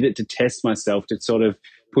things, but I did it to test myself, to sort of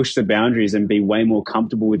push the boundaries and be way more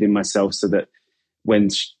comfortable within myself so that when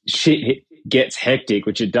shit gets hectic,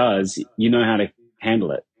 which it does, you know how to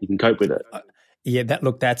handle it. You can cope with it. Yeah,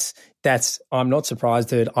 that's I'm not surprised,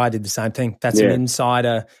 dude. I did the same thing. That's an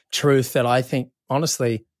insider truth that I think,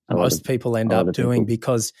 honestly, most people end up doing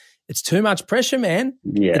because it's too much pressure, man.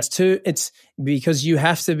 Yeah. It's because you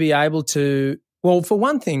have to be able to, well, for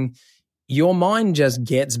one thing, your mind just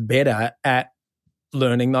gets better at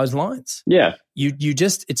learning those lines. Yeah. You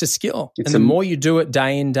just, it's a skill. And the more you do it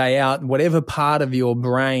day in, day out, whatever part of your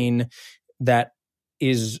brain that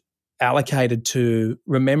is allocated to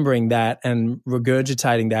remembering that and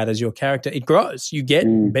regurgitating that as your character, it grows. You get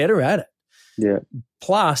better at it. Yeah.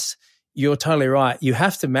 Plus, you're totally right. You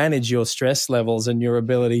have to manage your stress levels and your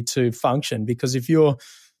ability to function because if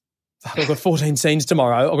I've got 14 scenes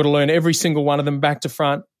tomorrow, I've got to learn every single one of them back to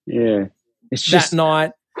front. Yeah. It's just that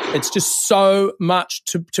night. It's just so much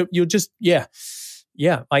to you're just,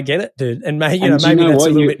 I get it, dude. And maybe that's a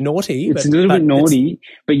little bit naughty. It's a little bit naughty,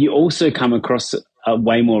 but you also come across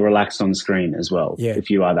way more relaxed on screen as well. Yeah. If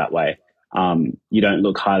you are that way, you don't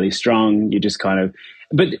look highly strung. You just kind of.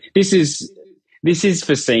 But this is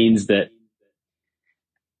for scenes that,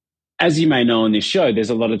 as you may know on this show, there's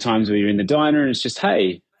a lot of times where you're in the diner and it's just,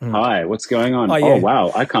 hey, hi, what's going on? Oh,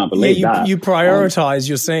 wow, I can't believe that. You prioritize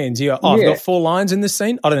your scenes. I've got 4 lines in this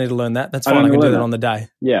scene. I don't need to learn that. That's fine. I can do that on the day.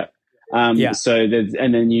 Yeah. So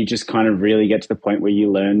and then you just kind of really get to the point where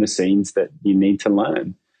you learn the scenes that you need to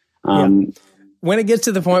learn. When it gets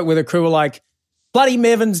to the point where the crew are like, bloody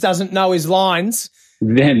Mevans doesn't know his lines,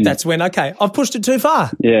 then that's when, okay, I've pushed it too far.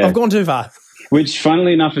 Yeah. I've gone too far. Which,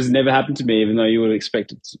 funnily enough, has never happened to me, even though you would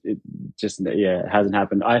expect it. It hasn't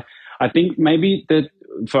happened. I think maybe that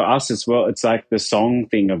for us as well, it's like the song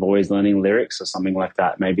thing of always learning lyrics or something like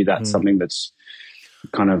that. Maybe that's something that's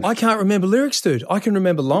kind of. I can't remember lyrics, dude. I can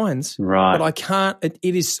remember lines, right? But I can't.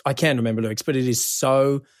 I can remember lyrics, but it is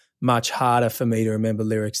so much harder for me to remember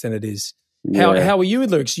lyrics than it is. How are you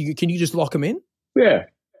with lyrics? Can you just lock them in? Yeah.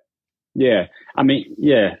 I mean,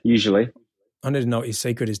 usually. I need to know what your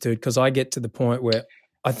secret is, dude, because I get to the point where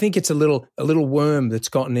I think it's a little worm that's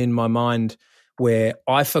gotten in my mind where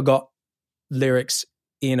I forgot lyrics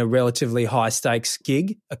in a relatively high stakes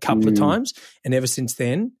gig a couple of times, and ever since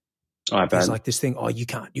then, there's like this thing. Oh,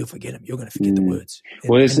 you'll forget them. You're going to forget the words.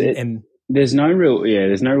 And there's no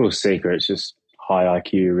real secret. It's just high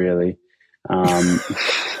IQ, really.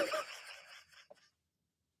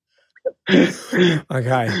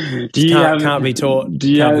 Okay. Can't be taught.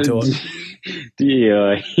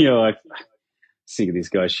 You're like sick of this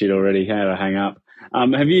guy's shit already. How do I hang up?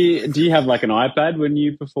 Do you have like an iPad when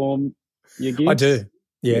you perform your gigs? I do.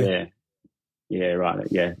 Yeah. Yeah. Yeah, right.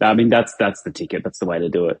 Yeah. I mean, that's the ticket. That's the way to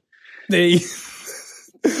do it.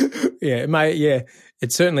 Yeah, mate. Yeah,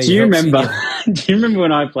 it certainly Do you helps remember? you. Do you remember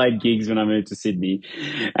when I played gigs when I moved to Sydney,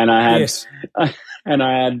 and I had Yes.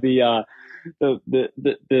 the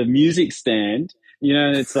music stand. You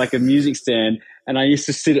know, it's like a music stand, and I used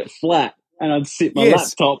to sit it flat, and I'd sit my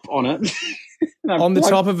laptop on it. On the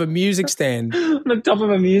top of a music stand. On the top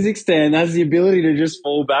of a music stand has the ability to just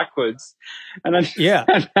fall backwards. And I'm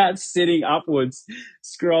that's sitting upwards,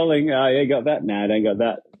 scrolling. Oh, yeah, got that? No, I don't got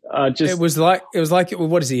that. It was like,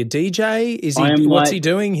 what is he, a DJ? What's he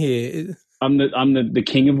doing here? I'm the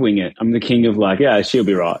king of wing it. I'm the king of like, yeah, she'll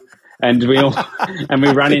be right. And we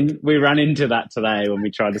run into that today when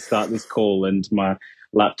we tried to start this call and my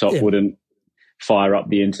laptop wouldn't fire up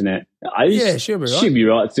the internet. She'll be right. She'll be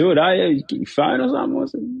right to do it. Get your phone or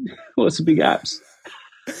something. What's the big apps?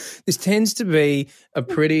 This tends to be a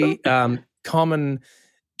pretty common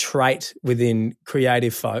trait within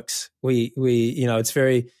creative folks. We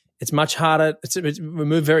it's much harder. We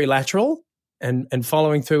move very lateral, and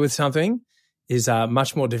following through with something is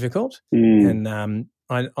much more difficult. And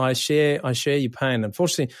I share your pain.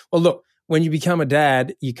 Unfortunately, well, look, when you become a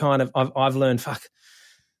dad, you kind of I've learned,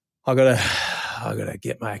 I gotta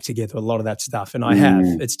get my act together. A lot of that stuff, and I have.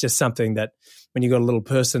 It's just something that when you got a little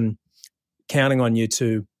person counting on you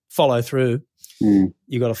to follow through, you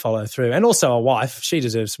got to follow through. And also a wife, she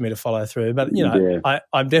deserves for me to follow through. But I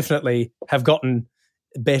definitely have gotten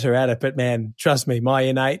better at it. But man, trust me, my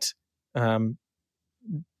innate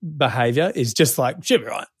behavior is just like, she'll be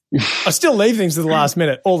right. I still leave things to the last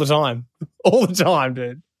minute all the time,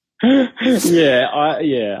 dude. I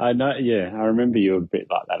know. Yeah, I remember you a bit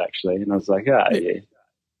like that actually, and I was like, no,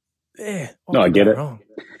 I get it. Wrong?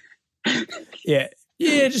 Yeah,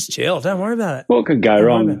 just chill. Don't worry about it. What could go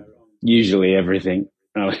wrong? Usually everything.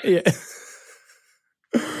 Oh. Yeah.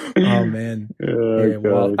 Oh man.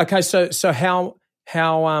 Well, okay. So how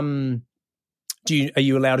are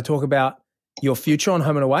you allowed to talk about your future on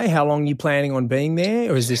Home and Away? How long are you planning on being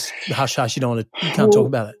there, or is this hush hush? You can't talk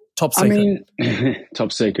about it. Top secret. I mean,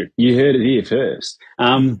 top secret. You heard it here first.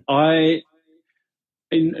 I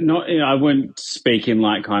wouldn't speak in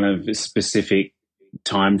like kind of specific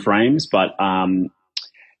time frames, but I've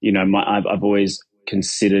always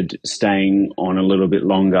considered staying on a little bit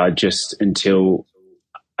longer just until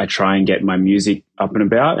I try and get my music up and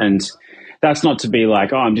about. And that's not to be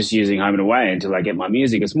like, I'm just using Home and Away until I get my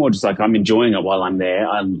music. It's more just like I'm enjoying it while I'm there.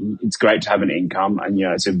 It's great to have an income, and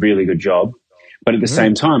it's a really good job. But at the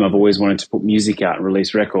same time, I've always wanted to put music out and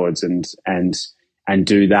release records and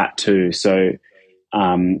do that too. So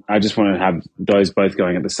I just want to have those both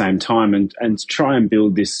going at the same time and try and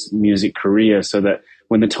build this music career so that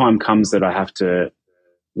when the time comes that I have to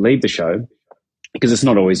leave the show, because it's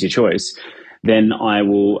not always your choice, then I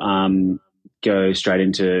will go straight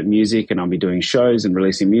into music, and I'll be doing shows and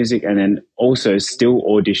releasing music, and then also still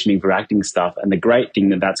auditioning for acting stuff. And the great thing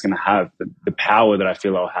that's going to have, the power that I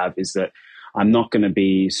feel I'll have, is that I'm not going to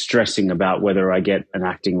be stressing about whether I get an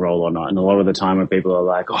acting role or not. And a lot of the time when people are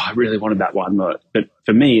like, I really wanted that one. But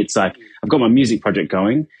for me, it's like I've got my music project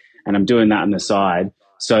going and I'm doing that on the side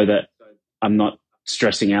so that I'm not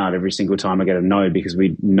stressing out every single time I get a no, because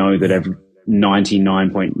we know that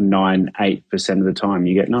 99.98% of the time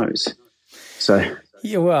you get no's. So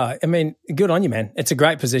yeah, well, I mean, good on you, man. It's a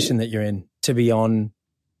great position that you're in to be on.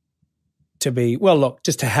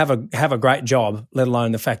 Just to have a great job, let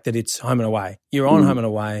alone the fact that it's Home and Away. You're on Home and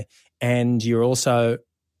Away, and you're also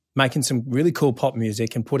making some really cool pop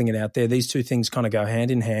music and putting it out there. These two things kind of go hand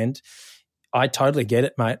in hand. I totally get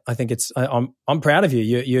it, mate. I think I'm proud of you.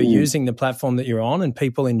 You're using the platform that you're on, and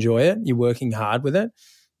people enjoy it. You're working hard with it,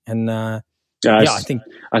 and I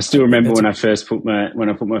still remember when I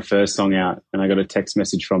put my first song out, and I got a text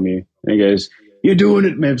message from you, and it goes, "You're doing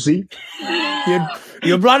it, Mebsy.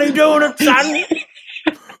 You're bloody doing it, son."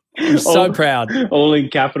 I'm so proud. All in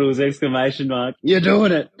capitals, exclamation mark. You're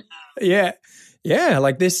doing it. Yeah.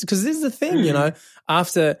 Like this, because this is the thing,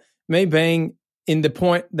 after me being in the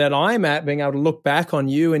point that I'm at, being able to look back on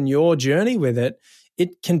you and your journey with it,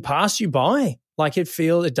 it can pass you by. Like it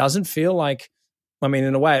doesn't feel like, I mean,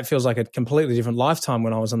 in a way, it feels like a completely different lifetime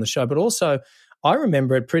when I was on the show, but also I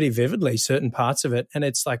remember it pretty vividly, certain parts of it. And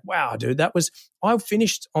it's like, wow, dude, I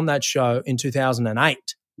finished on that show in 2008.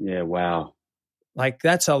 Yeah, wow. Like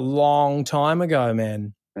that's a long time ago,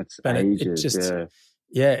 man. That's ages,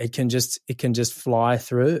 it can just fly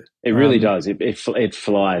through. It really does. It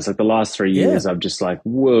flies. Like the last 3 years, I'm just like,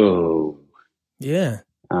 whoa. Yeah.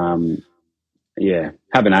 Haven't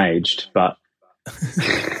aged, but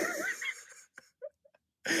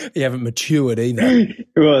You haven't matured either.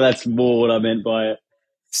 Well, that's more what I meant by it.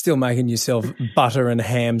 Still making yourself butter and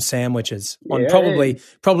ham sandwiches on Yeah.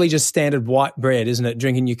 probably just standard white bread, isn't it?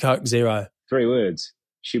 Drinking your Coke Zero. 3 words.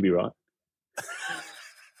 Should be right.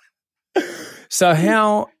 So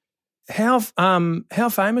how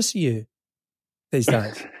famous are you these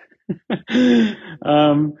days?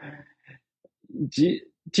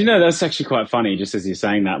 Do you know, that's actually quite funny, just as you're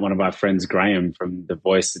saying that. One of our friends, Graham, from The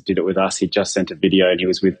Voice that did it with us, he just sent a video and he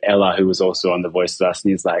was with Ella, who was also on The Voice with us,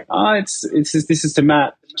 and he's like, this is to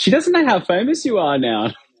Matt. She doesn't know how famous you are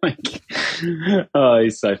now. Like, oh,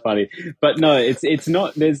 he's so funny. But no, it's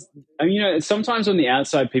not. There's, I mean, you know, sometimes on the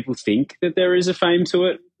outside people think that there is a fame to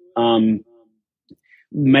it.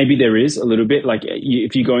 Maybe there is a little bit. Like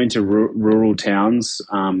if you go into rural towns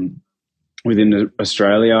within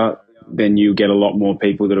Australia, then you get a lot more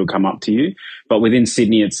people that will come up to you. But within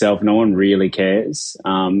Sydney itself, no one really cares.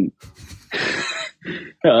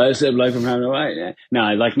 It's a bloke from home away.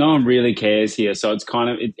 No, like no one really cares here. So it's kind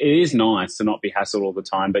of, it is nice to not be hassled all the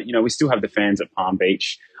time. But, you know, we still have the fans at Palm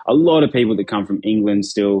Beach. A lot of people that come from England,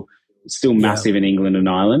 still massive in England and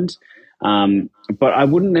Ireland. But I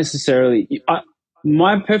wouldn't necessarily,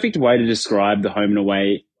 my perfect way to describe the home and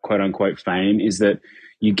away quote unquote fame is that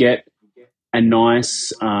you get a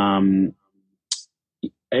nice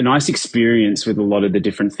experience with a lot of the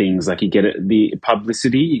different things. Like you get the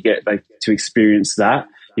publicity, you get like to experience that.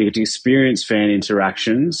 You get to experience fan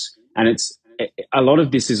interactions, and it's a lot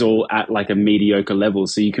of this is all at like a mediocre level.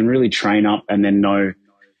 So you can really train up and then know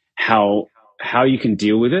how you can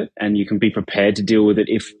deal with it, and you can be prepared to deal with it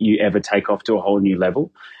if you ever take off to a whole new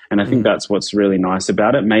level. And I think that's what's really nice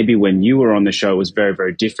about it. Maybe when you were on the show it was very,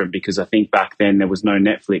 very different, because I think back then there was no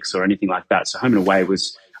Netflix or anything like that. So Home and Away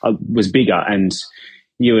was bigger, and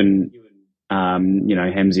you and you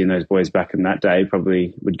know, Hemsy and those boys back in that day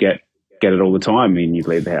probably would get it all the time when you'd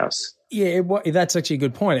leave the house. Yeah, that's actually a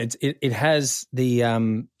good point. It has the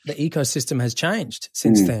ecosystem has changed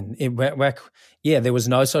since then. There was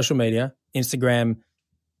no social media. Instagram,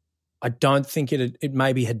 I don't think it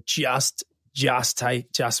maybe had just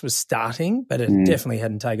was starting, but it definitely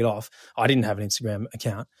hadn't taken off. I didn't have an Instagram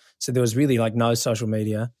account, so there was really like no social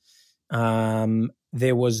media.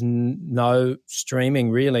 There was no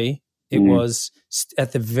streaming really. It was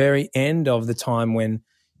at the very end of the time when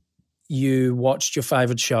you watched your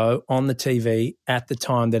favorite show on the TV at the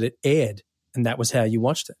time that it aired, and that was how you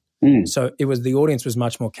watched it. So the audience was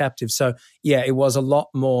much more captive. So yeah, it was a lot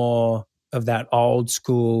more of that old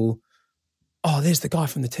school, oh, there's the guy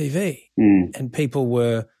from the TV. And people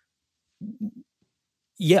were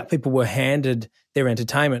handed their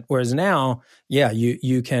entertainment. Whereas now,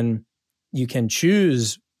 you can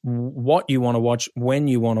choose what you want to watch, when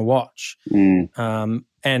you want to watch,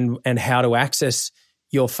 and how to access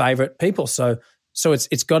your favorite people. So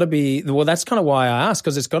it's got to be, well, that's kind of why I asked,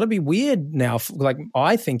 because it's got to be weird now. Like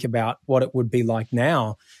I think about what it would be like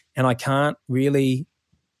now, and I can't really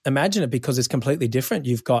imagine it because it's completely different.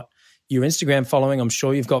 You've got your Instagram following. I'm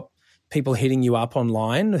sure you've got people hitting you up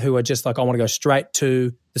online who are just like, I want to go straight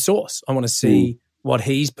to the source. I want to see what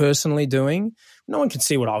he's personally doing. No one can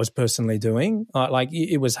see what I was personally doing. Like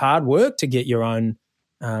it was hard work to get your own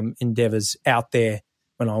endeavors out there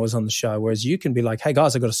when I was on the show, whereas you can be like, hey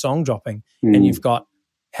guys, I've got a song dropping, and you've got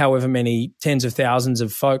however many tens of thousands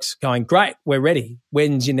of folks going, great, we're ready.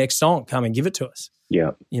 When's your next song? Come and give it to us.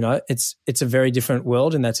 Yeah. You know, it's a very different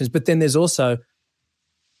world in that sense. But then there's also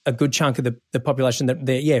a good chunk of the population that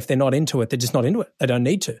if they're not into it, they're just not into it. They don't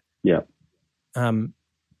need to. Yeah.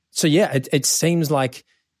 So yeah, it seems like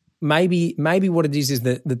maybe what it is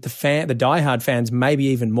that the diehard fans maybe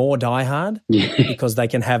even more diehard because they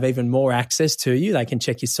can have even more access to you. They can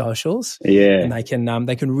check your socials, and they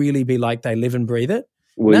can really be like they live and breathe it.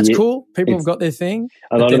 Well, that's cool. People have got their thing.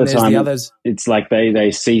 A lot of the time, it's like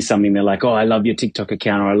they see something, they're like, oh, I love your TikTok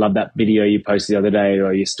account, or I love that video you posted the other day,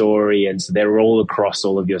 or your story, and so they're all across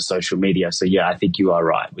all of your social media. So yeah, I think you are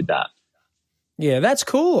right with that. Yeah, that's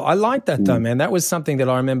cool. I like that though, man. That was something that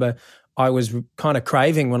I remember I was kind of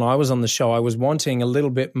craving when I was on the show. I was wanting a little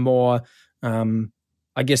bit more,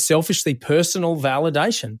 I guess, selfishly personal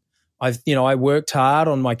validation. I worked hard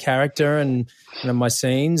on my character and my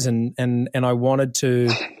scenes, and I wanted to.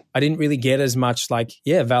 I didn't really get as much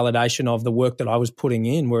validation of the work that I was putting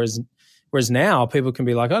in. Whereas now people can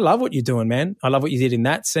be like, I love what you're doing, man. I love what you did in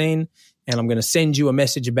that scene, and I'm going to send you a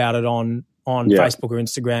message about it on Facebook or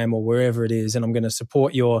Instagram or wherever it is, and I'm going to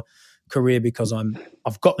support your career because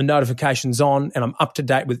I've got the notifications on and I'm up to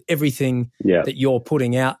date with everything that you're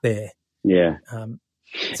putting out there. Yeah.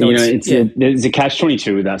 So there's a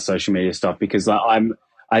catch-22 with that social media stuff, because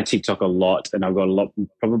I TikTok a lot, and I've got a lot,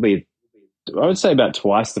 probably I would say about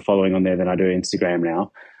twice the following on there than I do Instagram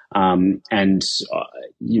now. And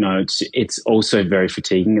it's also very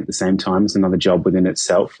fatiguing at the same time. It's another job within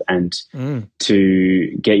itself. And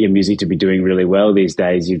to get your music to be doing really well these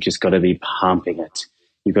days, you've just got to be pumping it.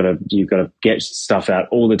 You've got to get stuff out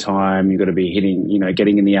all the time. You've got to be hitting,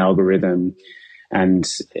 getting in the algorithm, and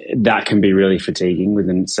that can be really fatiguing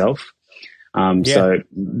within itself. So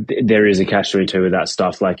there is a catch-22 with that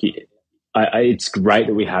stuff. Like, it's great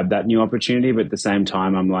that we have that new opportunity, but at the same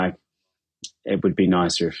time, I'm like, it would be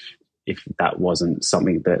nicer if that wasn't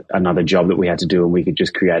something that another job that we had to do, and we could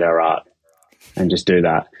just create our art and just do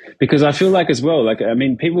that. Because I feel like as well, like, I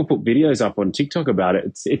mean, people put videos up on TikTok about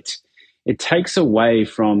it. It takes away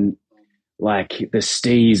from like the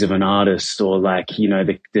steez of an artist, or like,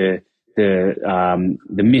 the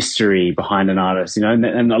mystery behind an artist,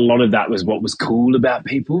 and a lot of that was what was cool about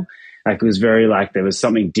people. Like, it was very like there was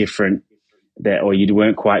something different that, or you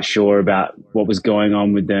weren't quite sure about what was going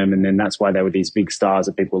on with them. And then that's why they were these big stars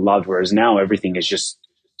that people loved. Whereas now everything is just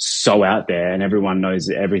so out there and everyone knows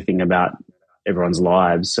everything about everyone's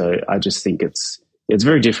lives. So I just think it's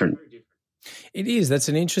very different. It is. That's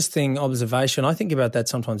an interesting observation. I think about that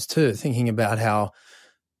sometimes too, thinking about how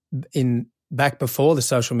back before the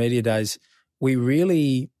social media days, we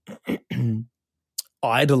really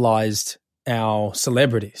idolized our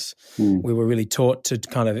celebrities. We were really taught to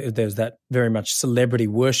there's that very much celebrity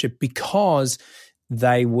worship because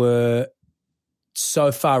they were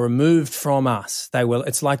so far removed from us.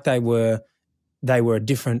 It's like they were a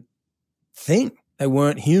different thing. They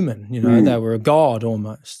weren't human, they were a god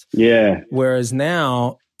almost. Yeah. Whereas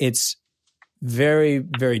now it's very,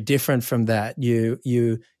 very different from that. You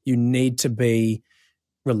need to be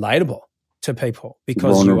relatable to people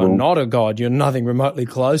because vulnerable. You are not a god. You're nothing remotely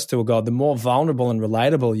close to a god. The more vulnerable and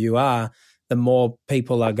relatable you are, the more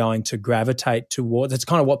people are going to gravitate towards. It's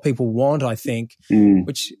kind of what people want, I think,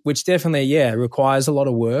 which definitely, requires a lot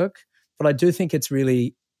of work. But I do think it's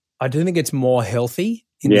more healthy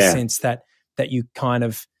in the sense that you kind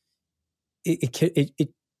of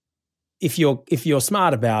if you're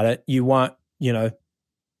smart about it, you won't,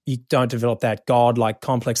 you don't develop that God-like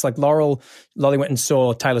complex. Like Lolly went and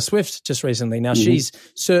saw Taylor Swift just recently. Now she's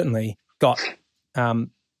certainly got there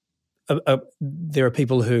are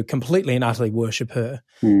people who completely and utterly worship her.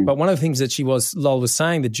 But one of the things that Lol was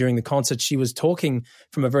saying that during the concert, she was talking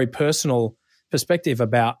from a very personal perspective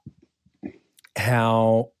about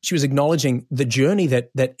how she was acknowledging the journey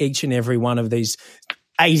that each and every one of these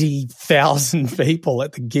 80,000 people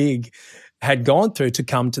at the gig had gone through to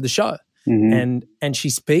come to the show. And she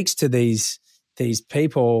speaks to these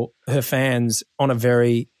people, her fans, on a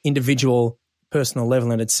very individual, personal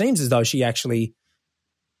level. And it seems as though she actually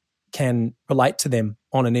can relate to them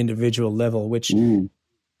on an individual level, which,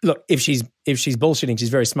 look, if she's bullshitting, she's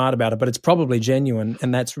very smart about it, but it's probably genuine.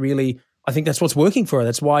 And that's really, I think that's what's working for her.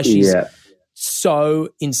 That's why she's so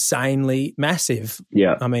insanely massive.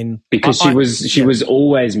 Yeah. I mean, because she was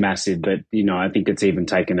always massive, but I think it's even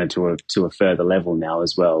taken her to a further level now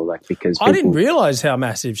as well. Like, because I didn't realize how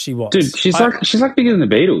massive she was. Dude, she's like bigger than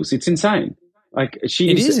the Beatles. It's insane. Like, it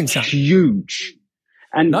is insane. Huge.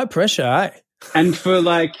 And no pressure, eh? And for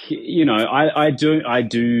like, I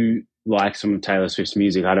do like some of Taylor Swift's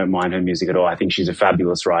music. I don't mind her music at all. I think she's a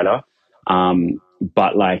fabulous writer.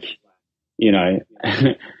 But like,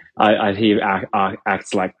 I hear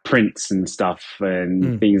acts like Prince and stuff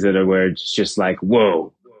and things where it's just like,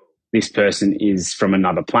 whoa, this person is from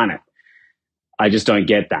another planet. I just don't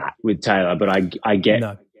get that with Taylor, but I get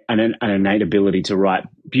an innate ability to write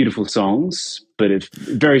beautiful songs, but it's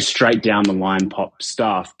very straight down the line pop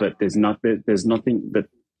stuff. But there's nothing that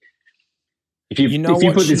if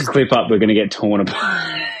you put this clip up, we're going to get torn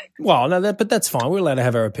apart. Well, no, but that's fine. We're allowed to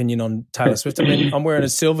have our opinion on Taylor Swift. I mean, I'm wearing a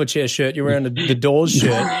Silverchair shirt. You're wearing the Doors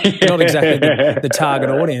shirt. You're not exactly the target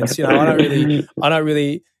audience. I don't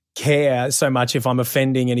really care so much if I'm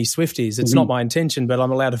offending any Swifties. It's not my intention, but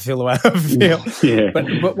I'm allowed to feel the way I feel. Yeah.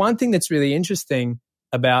 But one thing that's really interesting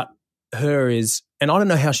about her is, and I don't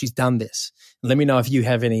know how she's done this. Let me know if you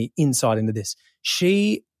have any insight into this.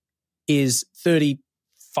 She is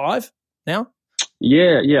 35 now.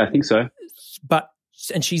 Yeah, I think so.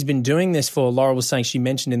 And she's been doing this for, Laura was saying, she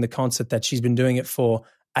mentioned in the concert that she's been doing it for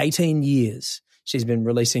 18 years. She's been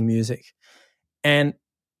releasing music. And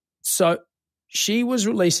so she was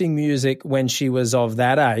releasing music when she was of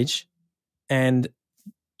that age, and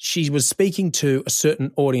she was speaking to a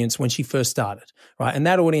certain audience when she first started, right? And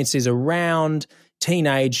that audience is around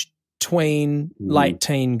teenage, tween, late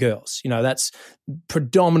teen girls. That's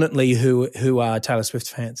predominantly who are Taylor Swift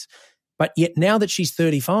fans. But yet now that she's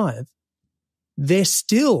 35, they're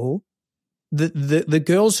still the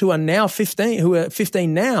girls who are now 15, who are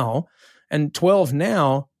 15 now and 12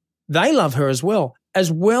 now, they love her as well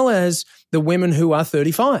as the women who are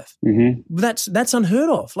 35. Mm-hmm. That's unheard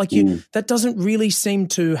of. Like that doesn't really seem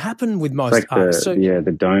to happen with most like artists. the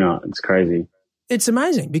donut. It's crazy. It's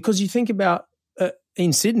amazing because you think about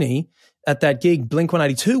in Sydney at that gig,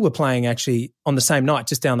 Blink-182 were playing actually on the same night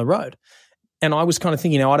just down the road. And I was kind of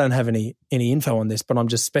thinking, now I don't have any info on this, but I'm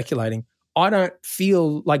just speculating. I don't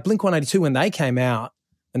feel like Blink-182 when they came out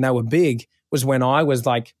and they were big was when I was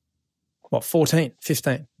like, 14,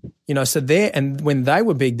 15. So when they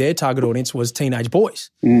were big, their target audience was teenage boys.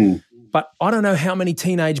 Mm. But I don't know how many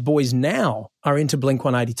teenage boys now are into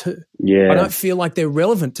Blink-182. Yeah. I don't feel like they're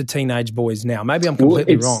relevant to teenage boys now. Maybe I'm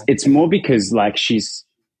completely wrong. It's more because like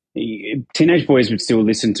teenage boys would still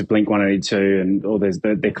listen to Blink-182 and all those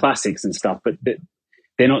their classics and stuff, but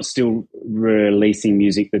they're not still releasing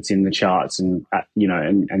music that's in the charts and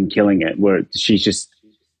and killing it. Where she's just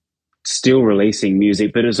still releasing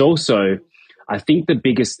music, but it's also, I think the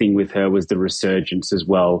biggest thing with her was the resurgence as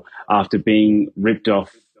well after being ripped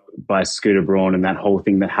off by Scooter Braun and that whole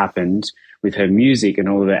thing that happened with her music and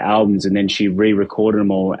all of her albums, and then she re-recorded them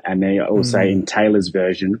all, and they all say in Taylor's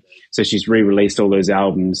version. So she's re-released all those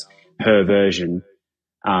albums, her version.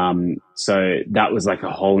 So that was like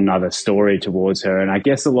a whole nother story towards her. And I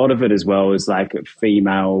guess a lot of it as well is like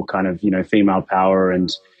female kind of, female power,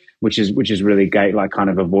 and which is really great, like kind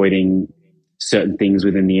of avoiding certain things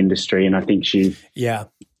within the industry. And I think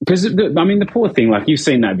because the poor thing, like you've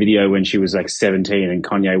seen that video when she was like 17 and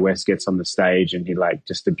Kanye West gets on the stage and he like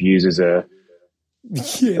just abuses her.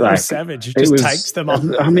 Yeah, like savage. Just takes them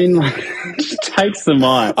on. I mean, like, just takes them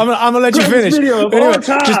on. I'm gonna let you finish. Anyway,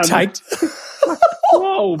 just taked.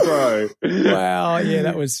 Whoa, bro! Wow, yeah,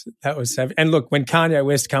 that was savage. And look, when Kanye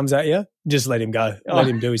West comes at you, just let him go. Let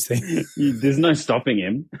him do his thing. There's no stopping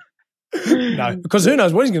him. No, because who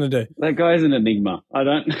knows what he's going to do? That guy's an enigma. I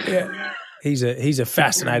don't. Yeah, he's a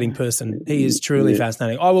fascinating person. He is truly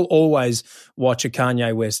fascinating. I will always watch a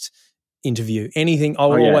Kanye West interview. Anything I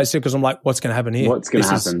will always see, because I'm like, what's going to happen here? What's going to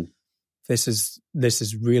happen? This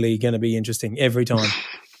is really going to be interesting every time.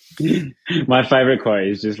 My favorite quote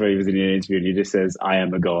is just where he was in an interview and he just says, "I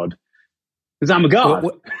am a god." Because I'm a god.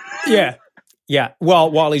 Yeah. Yeah.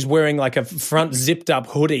 Well, while he's wearing like a front zipped up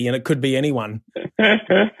hoodie, and it could be anyone.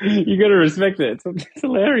 You got to respect it. It's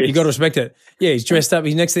hilarious. You got to respect it. Yeah, he's dressed up.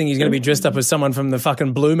 His next thing, he's going to be dressed up as someone from the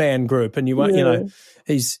fucking Blue Man Group, and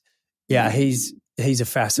he's a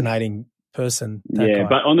fascinating person. Yeah,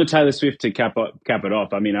 but on the Taylor Swift to cap it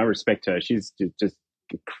off, I mean, I respect her. She's just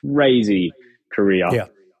a crazy career. Yeah.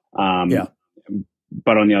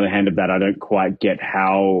 But on the other hand of that, I don't quite get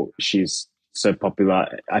how she's so popular.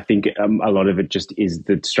 I think a lot of it just is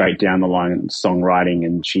the straight down the line songwriting,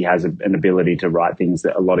 and she has an ability to write things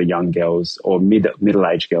that a lot of young girls or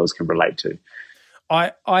middle-aged girls can relate to.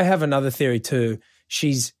 I have another theory too.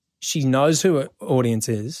 She knows who her audience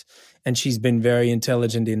is, and she's been very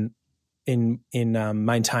intelligent in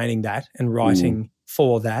maintaining that and writing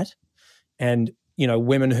for that. And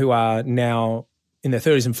women who are now in their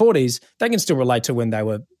 30s and 40s, they can still relate to when they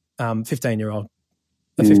were 15-year-old.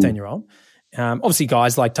 Obviously,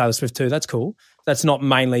 guys like Taylor Swift too. That's cool. That's not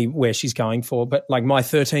mainly where she's going for, but like my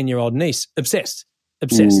 13-year-old niece, obsessed.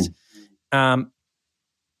 But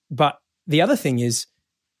the other thing is,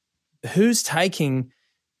 who's taking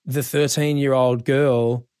the 13-year-old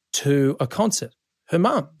girl to a concert? Her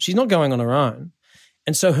mum. She's not going on her own,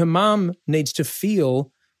 and so her mum needs to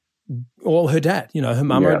feel, or her dad. Her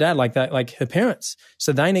mum or her dad, like that, like her parents.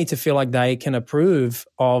 So they need to feel like they can approve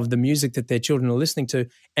of the music that their children are listening to,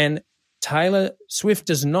 and Taylor Swift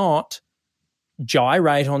does not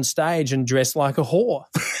gyrate on stage and dress like a whore.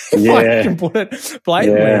 If I can put it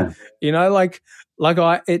blatantly.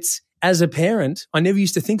 It's as a parent, I never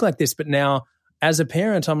used to think like this, but now as a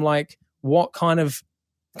parent, I'm like,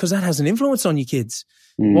 because that has an influence on your kids.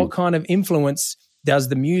 What kind of influence does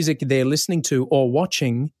the music they're listening to or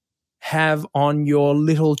watching have on your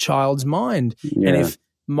little child's mind? Yeah. And if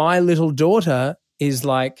my little daughter is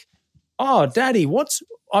like, "Oh, Daddy, I want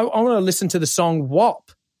to listen to the song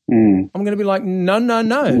WAP." I'm going to be like,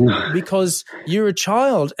 no, because you're a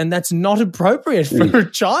child and that's not appropriate for a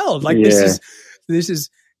child. Like this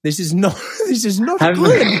is not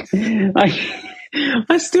good.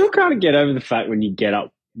 I still can't get over the fact when you get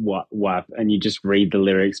up WAP and you just read the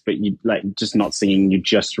lyrics, but you like just not singing, you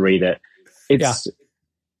just read it. It's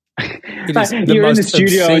you're in the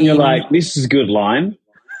studio and you're like, "This is a good line."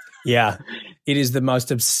 Yeah, it is the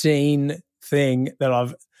most obscene thing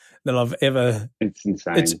that that I've ever. It's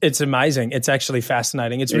insane. It's amazing. It's actually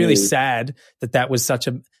fascinating. It's really sad that was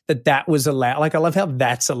that was allowed. Like, I love how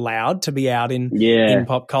that's allowed to be out in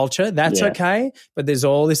pop culture. That's okay, but there's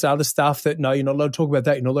all this other stuff that no, you're not allowed to talk about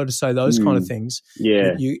that. You're not allowed to say those kind of things.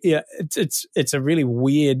 Yeah, it's a really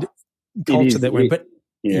weird culture that we're in. But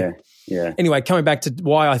Anyway, coming back to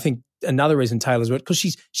why I think another reason Taylor's worked,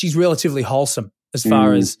 because she's relatively wholesome as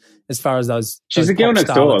far as those. She's a girl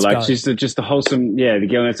next door. Like, she's just a wholesome, the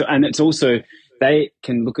girl next door. And it's also, they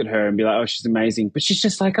can look at her and be like, oh, she's amazing, but she's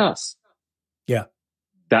just like us. Yeah.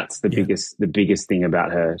 That's the biggest thing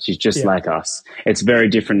about her. She's just like us. It's very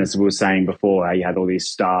different, as we were saying before, how you had all these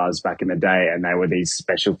stars back in the day and they were these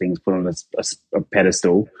special things put on a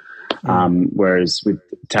pedestal. Whereas with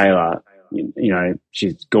Taylor, you know,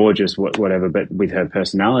 she's gorgeous, whatever, but with her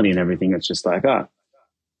personality and everything, it's just like, oh,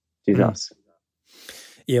 she's us.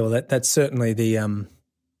 Yeah, well, that's certainly the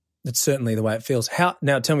way it feels.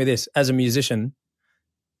 Now tell me this: as a musician,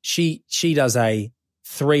 she does a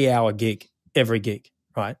 3-hour gig every gig,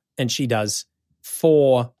 right? And she does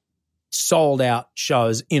 4 sold out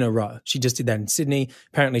shows in a row. She just did that in Sydney.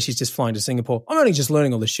 Apparently, she's just flying to Singapore. I'm only just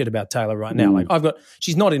learning all this shit about Taylor right now. Like,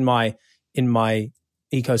 she's not in my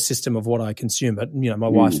ecosystem of what I consume, but you know, my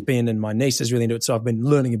wife's been and my niece is really into it, so I've been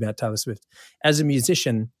learning about Taylor Swift. As a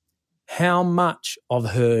musician, how much of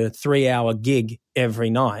her 3-hour gig every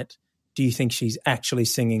night do you think she's actually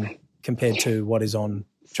singing compared to what is on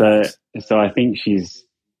tracks? So I think she's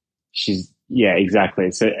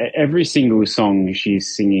exactly. So every single song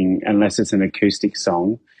she's singing, unless it's an acoustic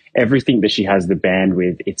song, everything that she has the band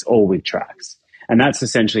with, it's all with tracks. And that's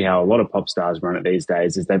essentially how a lot of pop stars run it these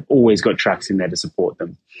days, is they've always got tracks in there to support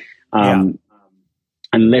them.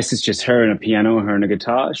 Unless it's just her and a piano or her and a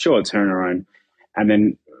guitar, sure, it's her and her own. And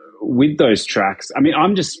then with those tracks, I mean,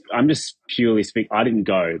 I'm just purely speaking, I didn't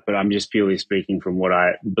go, but I'm just purely speaking from what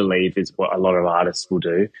I believe is what a lot of artists will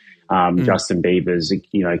do. Justin Bieber's,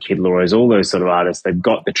 you know, Kid Laroi's, all those sort of artists, they've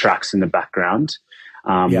got the tracks in the background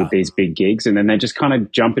with these big gigs, and then they just kind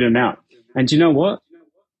of jump in and out. And do you know what?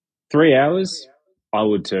 3 hours, I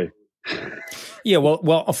would too. Yeah,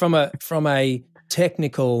 well, from a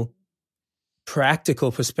technical,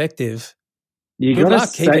 practical perspective, good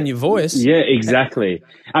luck keeping your voice. Yeah, exactly.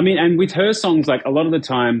 I mean, and with her songs, like, a lot of the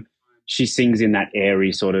time she sings in that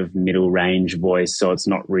airy sort of middle range voice, so it's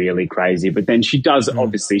not really crazy. But then she does,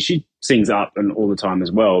 obviously, she sings up and all the time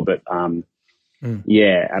as well. But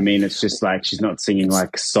yeah, I mean, it's just like she's not singing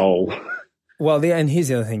like soul. Well, and here's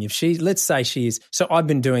the other thing: let's say she is. So I've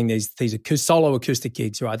been doing these solo acoustic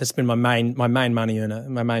gigs, right? That's been my main money earner,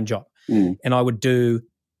 my main job, and I would do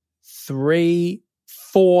 3-4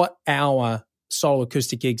 hour solo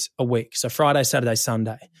acoustic gigs a week. So Friday, Saturday,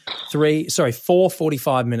 Sunday, 4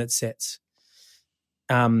 45-minute sets,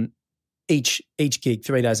 each gig,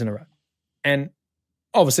 3 days in a row, and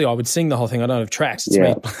obviously I would sing the whole thing. I don't have tracks. It's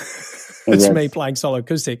me. It's me playing solo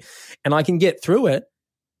acoustic, and I can get through it,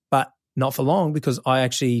 but not for long, because I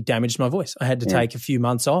actually damaged my voice. I had to take a few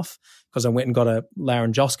months off because I went and got a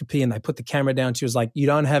laryngoscopy, and they put the camera down. She was like, "You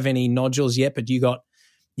don't have any nodules yet, but you got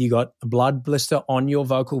a blood blister on your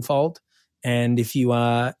vocal fold, and if you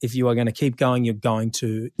are going to keep going, you're going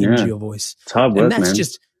to injure your voice." It's hard work, and that's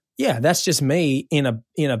man. That's just me in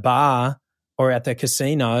a bar or at the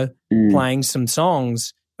casino playing some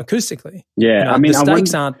songs acoustically. Yeah, you know, I mean, the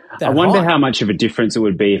stakes aren't that I wonder high. how much of a difference it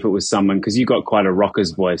would be if it was someone, because you've got quite a rocker's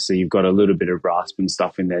voice, so you've got a little bit of rasp and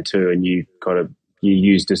stuff in there too, and you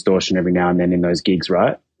use distortion every now and then in those gigs,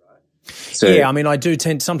 right? So, yeah, I mean, I do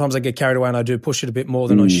sometimes I get carried away and I do push it a bit more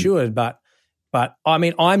than I should, but I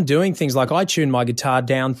mean, I'm doing things like I tune my guitar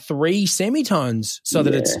down 3 semitones so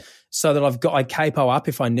that I capo up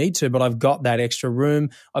if I need to, but I've got that extra room.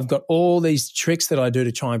 I've got all these tricks that I do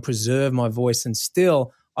to try and preserve my voice, and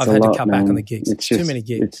still I've had to cut back on the gigs. It's too many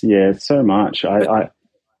gigs. It's so much. I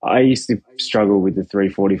used to struggle with the 3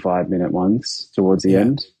 45-minute ones towards the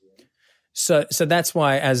end. So that's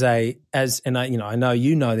why I know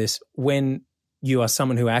you know this, when you are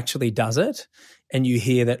someone who actually does it and you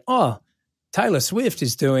hear that, oh, Taylor Swift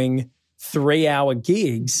is doing 3-hour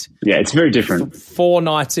gigs. Yeah, it's very different. 4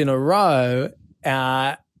 nights in a row.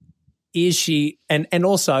 Is she, and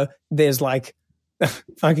also there's like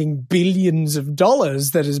fucking billions of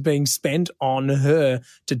dollars that is being spent on her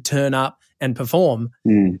to turn up and perform.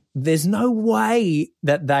 There's no way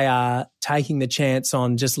that they are taking the chance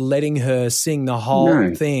on just letting her sing the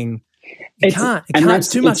whole thing. It can't.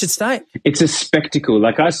 It's too much at stake. It's a spectacle.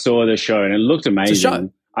 Like, I saw the show and it looked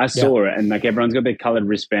amazing. I saw it, and like everyone's got their coloured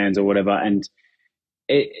wristbands or whatever, and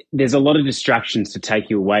there's a lot of distractions to take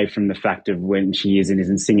you away from the fact of when she is and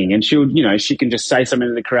isn't singing. And she'll, she can just say something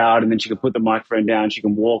to the crowd and then she can put the microphone down. She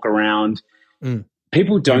can walk around.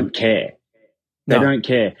 People don't care. They don't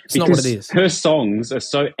care. It's not what it is. Her songs are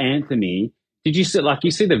so anthemy. Did you see,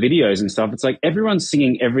 you see the videos and stuff? It's like everyone's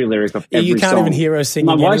singing every lyric of every song. You can't even hear her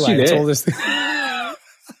singing anyway. Why is she there? It's all this thing.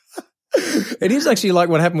 It is actually like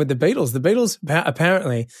what happened with the Beatles. The Beatles,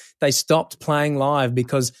 apparently, they stopped playing live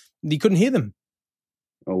because you couldn't hear them.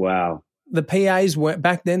 Oh, wow. The PAs weren't,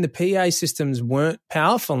 back then, the PA systems weren't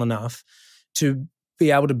powerful enough to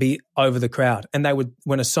be able to be over the crowd. And they would,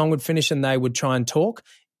 when a song would finish and they would try and talk,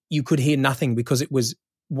 you could hear nothing because it was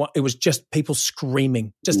just people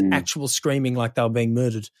screaming, just actual screaming like they were being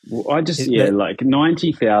murdered. Well,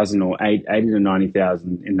 90,000 or 80 to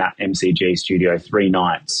 90,000 in that MCG studio, 3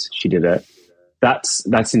 nights she did it. That's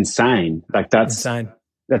insane. That's insane.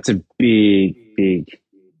 That's a big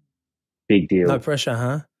deal. No pressure,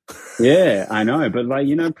 huh? Yeah, I know. But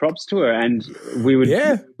props to her. And we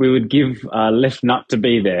would give left nut to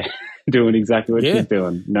be there. Doing exactly what she's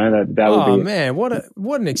doing. No, that would be. Oh man, what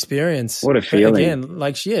an experience! What a feeling!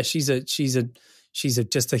 Again, she's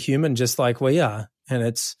just a human, just like we are,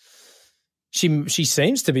 and she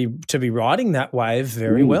seems to be riding that wave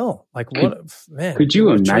very well. Could you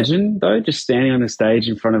imagine though, just standing on the stage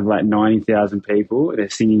in front of 90,000 people, they're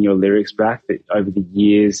singing your lyrics back that over the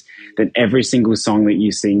years, then every single song that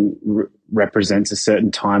you sing represents a certain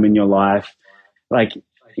time in your life,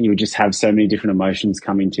 you would just have so many different emotions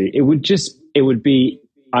come into it. It would be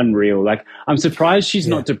unreal. I'm surprised she's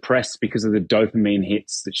not depressed because of the dopamine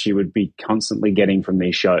hits that she would be constantly getting from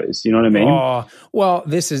these shows. You know what I mean? Oh, well,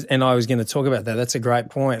 and I was going to talk about that. That's a great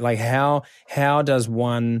point. How does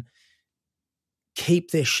one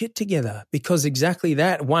keep their shit together? Because exactly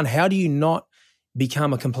that. One, how do you not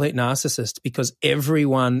become a complete narcissist? Because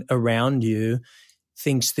everyone around you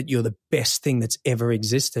thinks that you're the best thing that's ever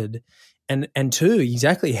existed. And two,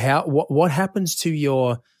 exactly what happens to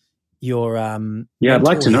your I'd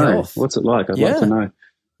like to know health? What's it like. I'd like to know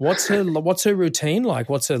what's her routine like.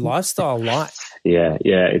 What's her lifestyle like?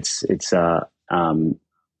 It's I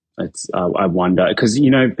wonder because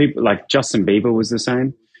people like Justin Bieber was the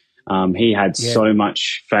same. He had so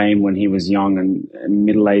much fame when he was young, and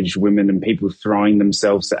middle-aged women and people throwing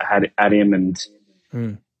themselves at him, and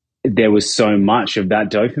there was so much of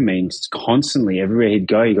that dopamine constantly everywhere he'd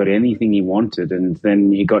go. He got anything he wanted, and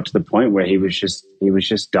then he got to the point where he was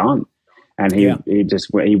just done, and he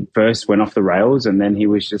first went off the rails, and then he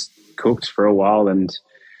was just cooked for a while and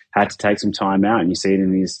had to take some time out. And you see it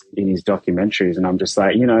in his documentaries, and I'm just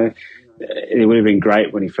like, it would have been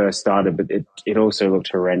great when he first started, but it also looked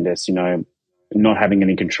horrendous. Not having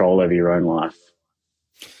any control over your own life.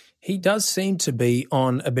 He does seem to be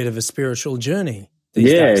on a bit of a spiritual journey.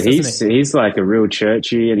 He's like a real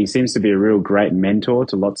churchy, and he seems to be a real great mentor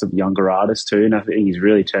to lots of younger artists too. And I think he's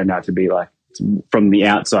really turned out to be, from the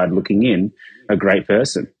outside looking in, a great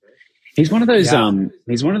person. He's one of those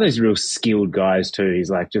he's one of those real skilled guys too. He's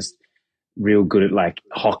just real good at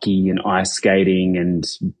hockey and ice skating and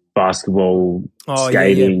basketball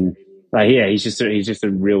skating. He's just a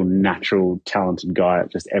real natural talented guy at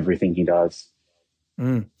just everything he does.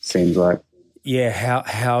 Seems like. Yeah,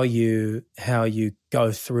 how you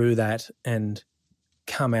go through that and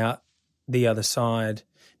come out the other side.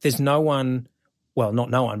 There's no one, well,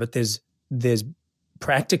 not no one, but there's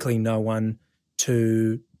practically no one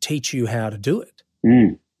to teach you how to do it.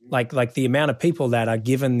 Like the amount of people that are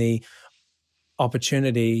given the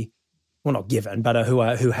opportunity, well, not given, but who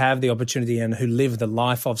have the opportunity and who live the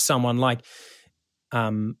life of someone like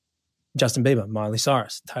Justin Bieber, Miley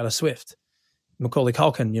Cyrus, Taylor Swift, Macaulay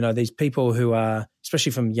Culkin, these people who are,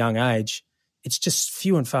 especially from young age, it's just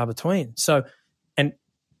few and far between. So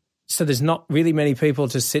there's not really many people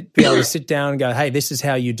to be able to sit down and go, hey, this is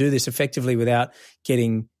how you do this effectively without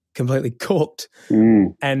getting completely cooked.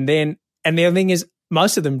 And the other thing is,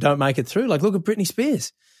 most of them don't make it through. Look at Britney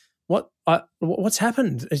Spears. What's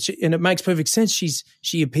happened? And it makes perfect sense.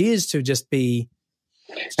 She appears to just be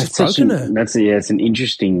broken her. It's an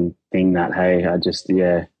interesting thing that, hey,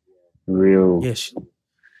 real. Yes.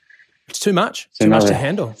 It's too much. Too much to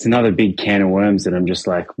handle. It's another big can of worms that I'm just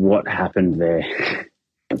like, what happened there?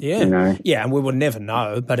 Yeah. Yeah, and we will never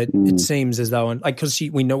know, but it seems as though, because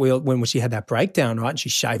we know when she had that breakdown, right, and she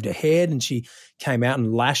shaved her head and she came out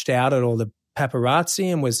and lashed out at all the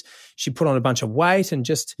paparazzi and she put on a bunch of weight and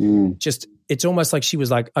just it's almost like she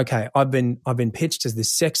was like, okay, I've been pitched as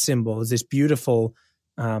this sex symbol, as this beautiful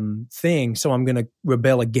thing. So I'm going to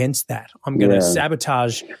rebel against that. I'm going to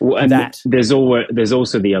sabotage that. There's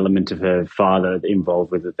also the element of her father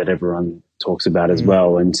involved with it that everyone talks about as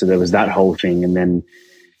well. And so there was that whole thing. And then,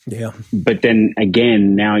 but then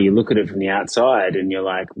again, now you look at it from the outside and you're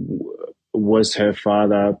like, was her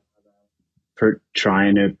father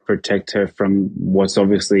trying to protect her from what's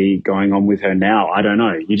obviously going on with her now? I don't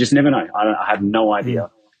know. You just never know. I have no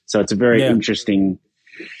idea. So it's a very interesting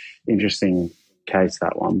case,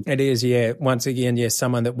 that one. It is, yeah. Once again,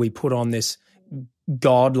 someone that we put on this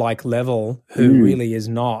godlike level who really is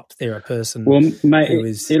not. They're a person. Well, mate,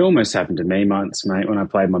 it almost happened to me once, mate, when I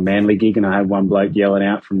played my Manly gig and I had one bloke yelling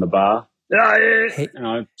out from the bar. And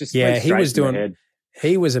I just went straight to my head.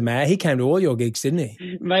 He was a man. He came to all your gigs, didn't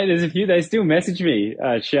he? Mate, there's a few. They still message me.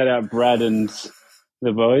 Shout out Brad and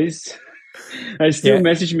the boys. They still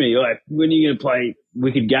message me, like, when are you going to play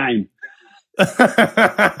Wicked Game? You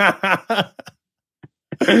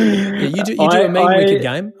do a mean Wicked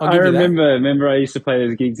Game. I remember I used to play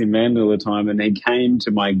those gigs in Manly all the time, and they came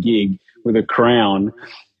to my gig with a crown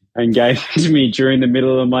and gave it to me during the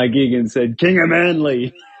middle of my gig and said, King of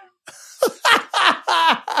Manly.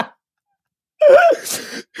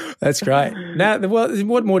 That's great. Now,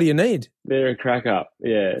 what more do you need? They're a crack up.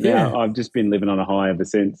 Yeah. Now I've just been living on a high ever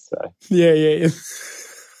since. So. Yeah.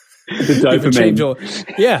 The dopamine.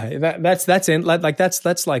 That's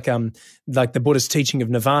like the Buddhist teaching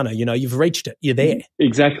of nirvana. You know, you've reached it. You're there.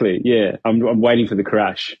 Exactly. Yeah. I'm waiting for the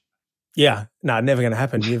crash. Yeah. No, never going to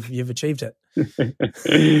happen. You've achieved it. Yeah,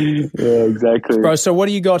 exactly. Bro, so what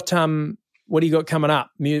do you got? What do you got coming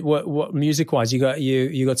up? What music wise?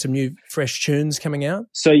 You got some new fresh tunes coming out?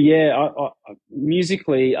 So I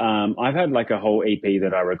musically, I've had like a whole EP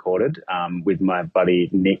that I recorded with my buddy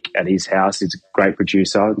Nick at his house. He's a great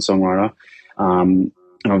producer and songwriter, and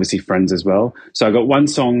obviously friends as well. So I got one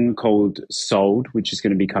song called "Sold," which is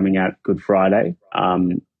going to be coming out Good Friday,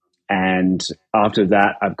 and after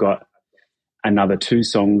that, I've got another 2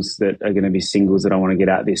 songs that are going to be singles that I want to get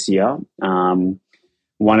out this year.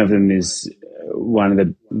 One of them is one of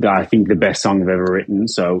the I think the best song I've ever written,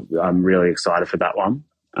 so I'm really excited for that one.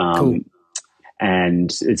 Cool.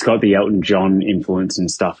 And it's got the Elton John influence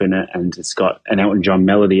and stuff in it, and it's got an Elton John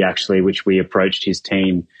melody actually, which we approached his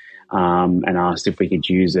team and asked if we could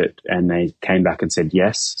use it, and they came back and said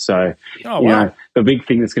yes. So, you know, the big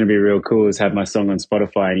thing that's going to be real cool is have my song on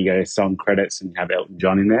Spotify and you go to song credits and have Elton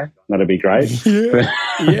John in there. That'd be great. But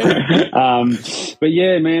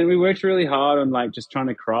yeah, man, we worked really hard on like just trying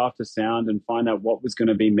to craft a sound and find out what was going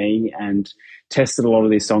to be me, and tested a lot of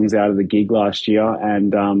these songs out of the gig last year.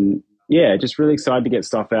 And just really excited to get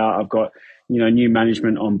stuff out. I've got, new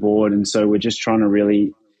management on board, and so we're just trying to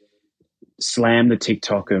really slam the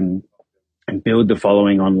TikTok and build the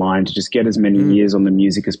following online to just get as many ears on the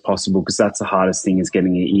music as possible, because that's the hardest thing, is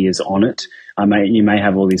getting your ears on it. You may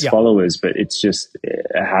have all these followers, but it's just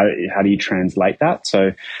how do you translate that?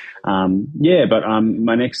 So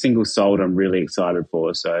my next single, Sold, I'm really excited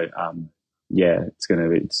for. So it's gonna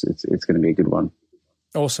be a good one.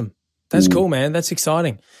 Awesome. That's cool, man. That's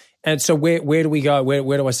exciting. And so where do we go?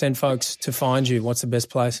 Where do I send folks to find you? What's the best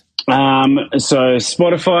place? So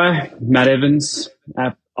Spotify, Matt Evans,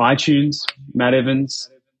 iTunes, Matt Evans.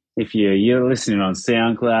 If you're listening on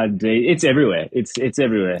SoundCloud, it's everywhere. It's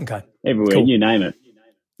everywhere. Okay. Everywhere. Cool. You name it.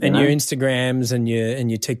 And your Instagrams and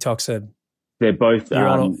your TikToks they're both you're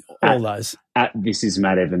on all those. At This Is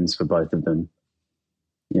Matt Evans for both of them.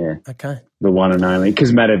 Yeah. Okay. The one and only,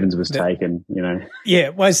 because Matt Evans was taken, Yeah.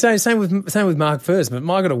 Well, same with Mark Furs, but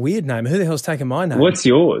Mark got a weird name. Who the hell's taken my name? What's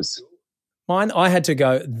yours? Mine, I had to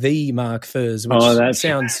go the Mark Furs, which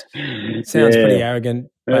sounds pretty arrogant.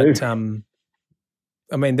 But I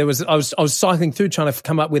was cycling through trying to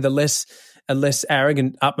come up with a less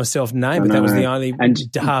arrogant up myself name, but that was the only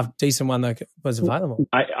half decent one that was available.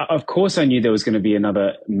 Of course, I knew there was going to be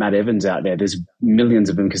another Matt Evans out there. There's millions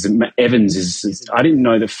of them, because Evans is. I didn't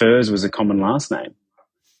know that Furs was a common last name.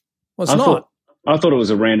 Well, it's not. I thought it was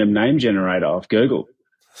a random name generator off Google.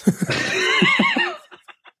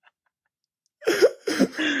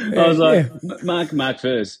 I was like, Mark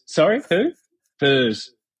Furs. Sorry, who?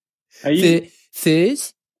 Furs. Are you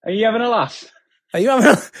Furs? Are you having a laugh?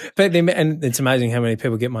 And it's amazing how many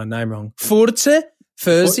people get my name wrong. Furzey,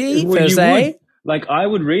 Furzey. Like, I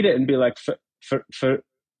would read it and be like,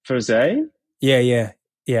 Furzey? Yeah.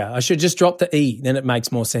 I should just drop the E, then it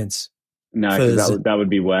makes more sense. No, because that would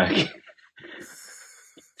be whack.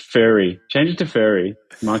 Furry. Change it to Furry.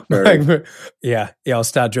 Mark Furry. Yeah, I'll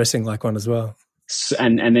start dressing like one as well.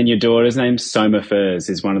 And then your daughter's name, Soma Furs,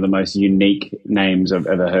 is one of the most unique names I've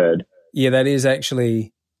ever heard. Yeah, that is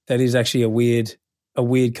actually a weird a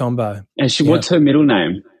weird combo. And what's her middle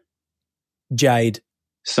name? Jade.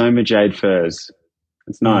 Soma Jade Furs.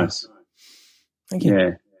 It's nice. Thank you.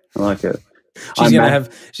 Yeah, I like it.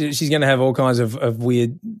 She's gonna have all kinds of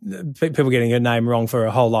weird people getting her name wrong for her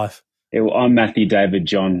whole life. Yeah, well, I'm Matthew David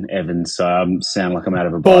John Evans, so I sound like I'm out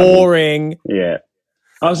of a Bible. Boring. Yeah.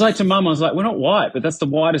 I was like to Mum, we're not white, but that's the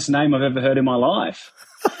whitest name I've ever heard in my life.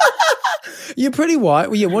 You're pretty white.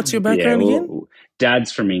 Well, yeah, what's your background again?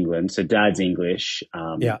 Dad's from England, so Dad's English.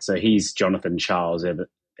 So he's Jonathan Charles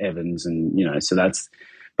Evans, and so that's.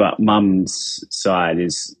 But Mum's side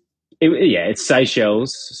is, it's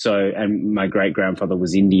Seychelles. So, and my great grandfather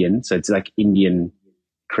was Indian, so it's like Indian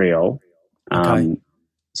Creole. Okay.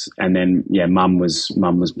 And then Mum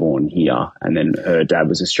was born here, and then her dad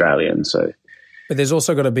was Australian. So. But there's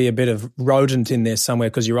also got to be a bit of rodent in there somewhere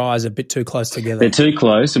because your eyes are a bit too close together. They're too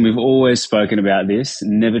close, and we've always spoken about this.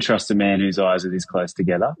 Never trust a man whose eyes are this close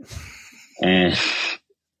together. And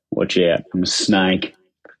watch out, I'm a snake.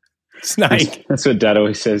 Snake. That's what Dad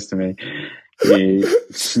always says to me. Yeah,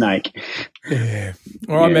 snake. Yeah.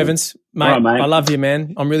 All right, Evans. Mate, all right, mate, I love you,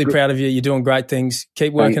 man. I'm really proud of you. You're doing great things.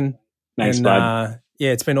 Keep working. Thanks, bud.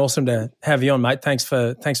 It's been awesome to have you on, mate. Thanks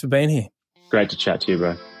for being here. Great to chat to you,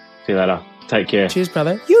 bro. See you later. Take care. Cheers,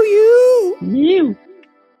 brother. You.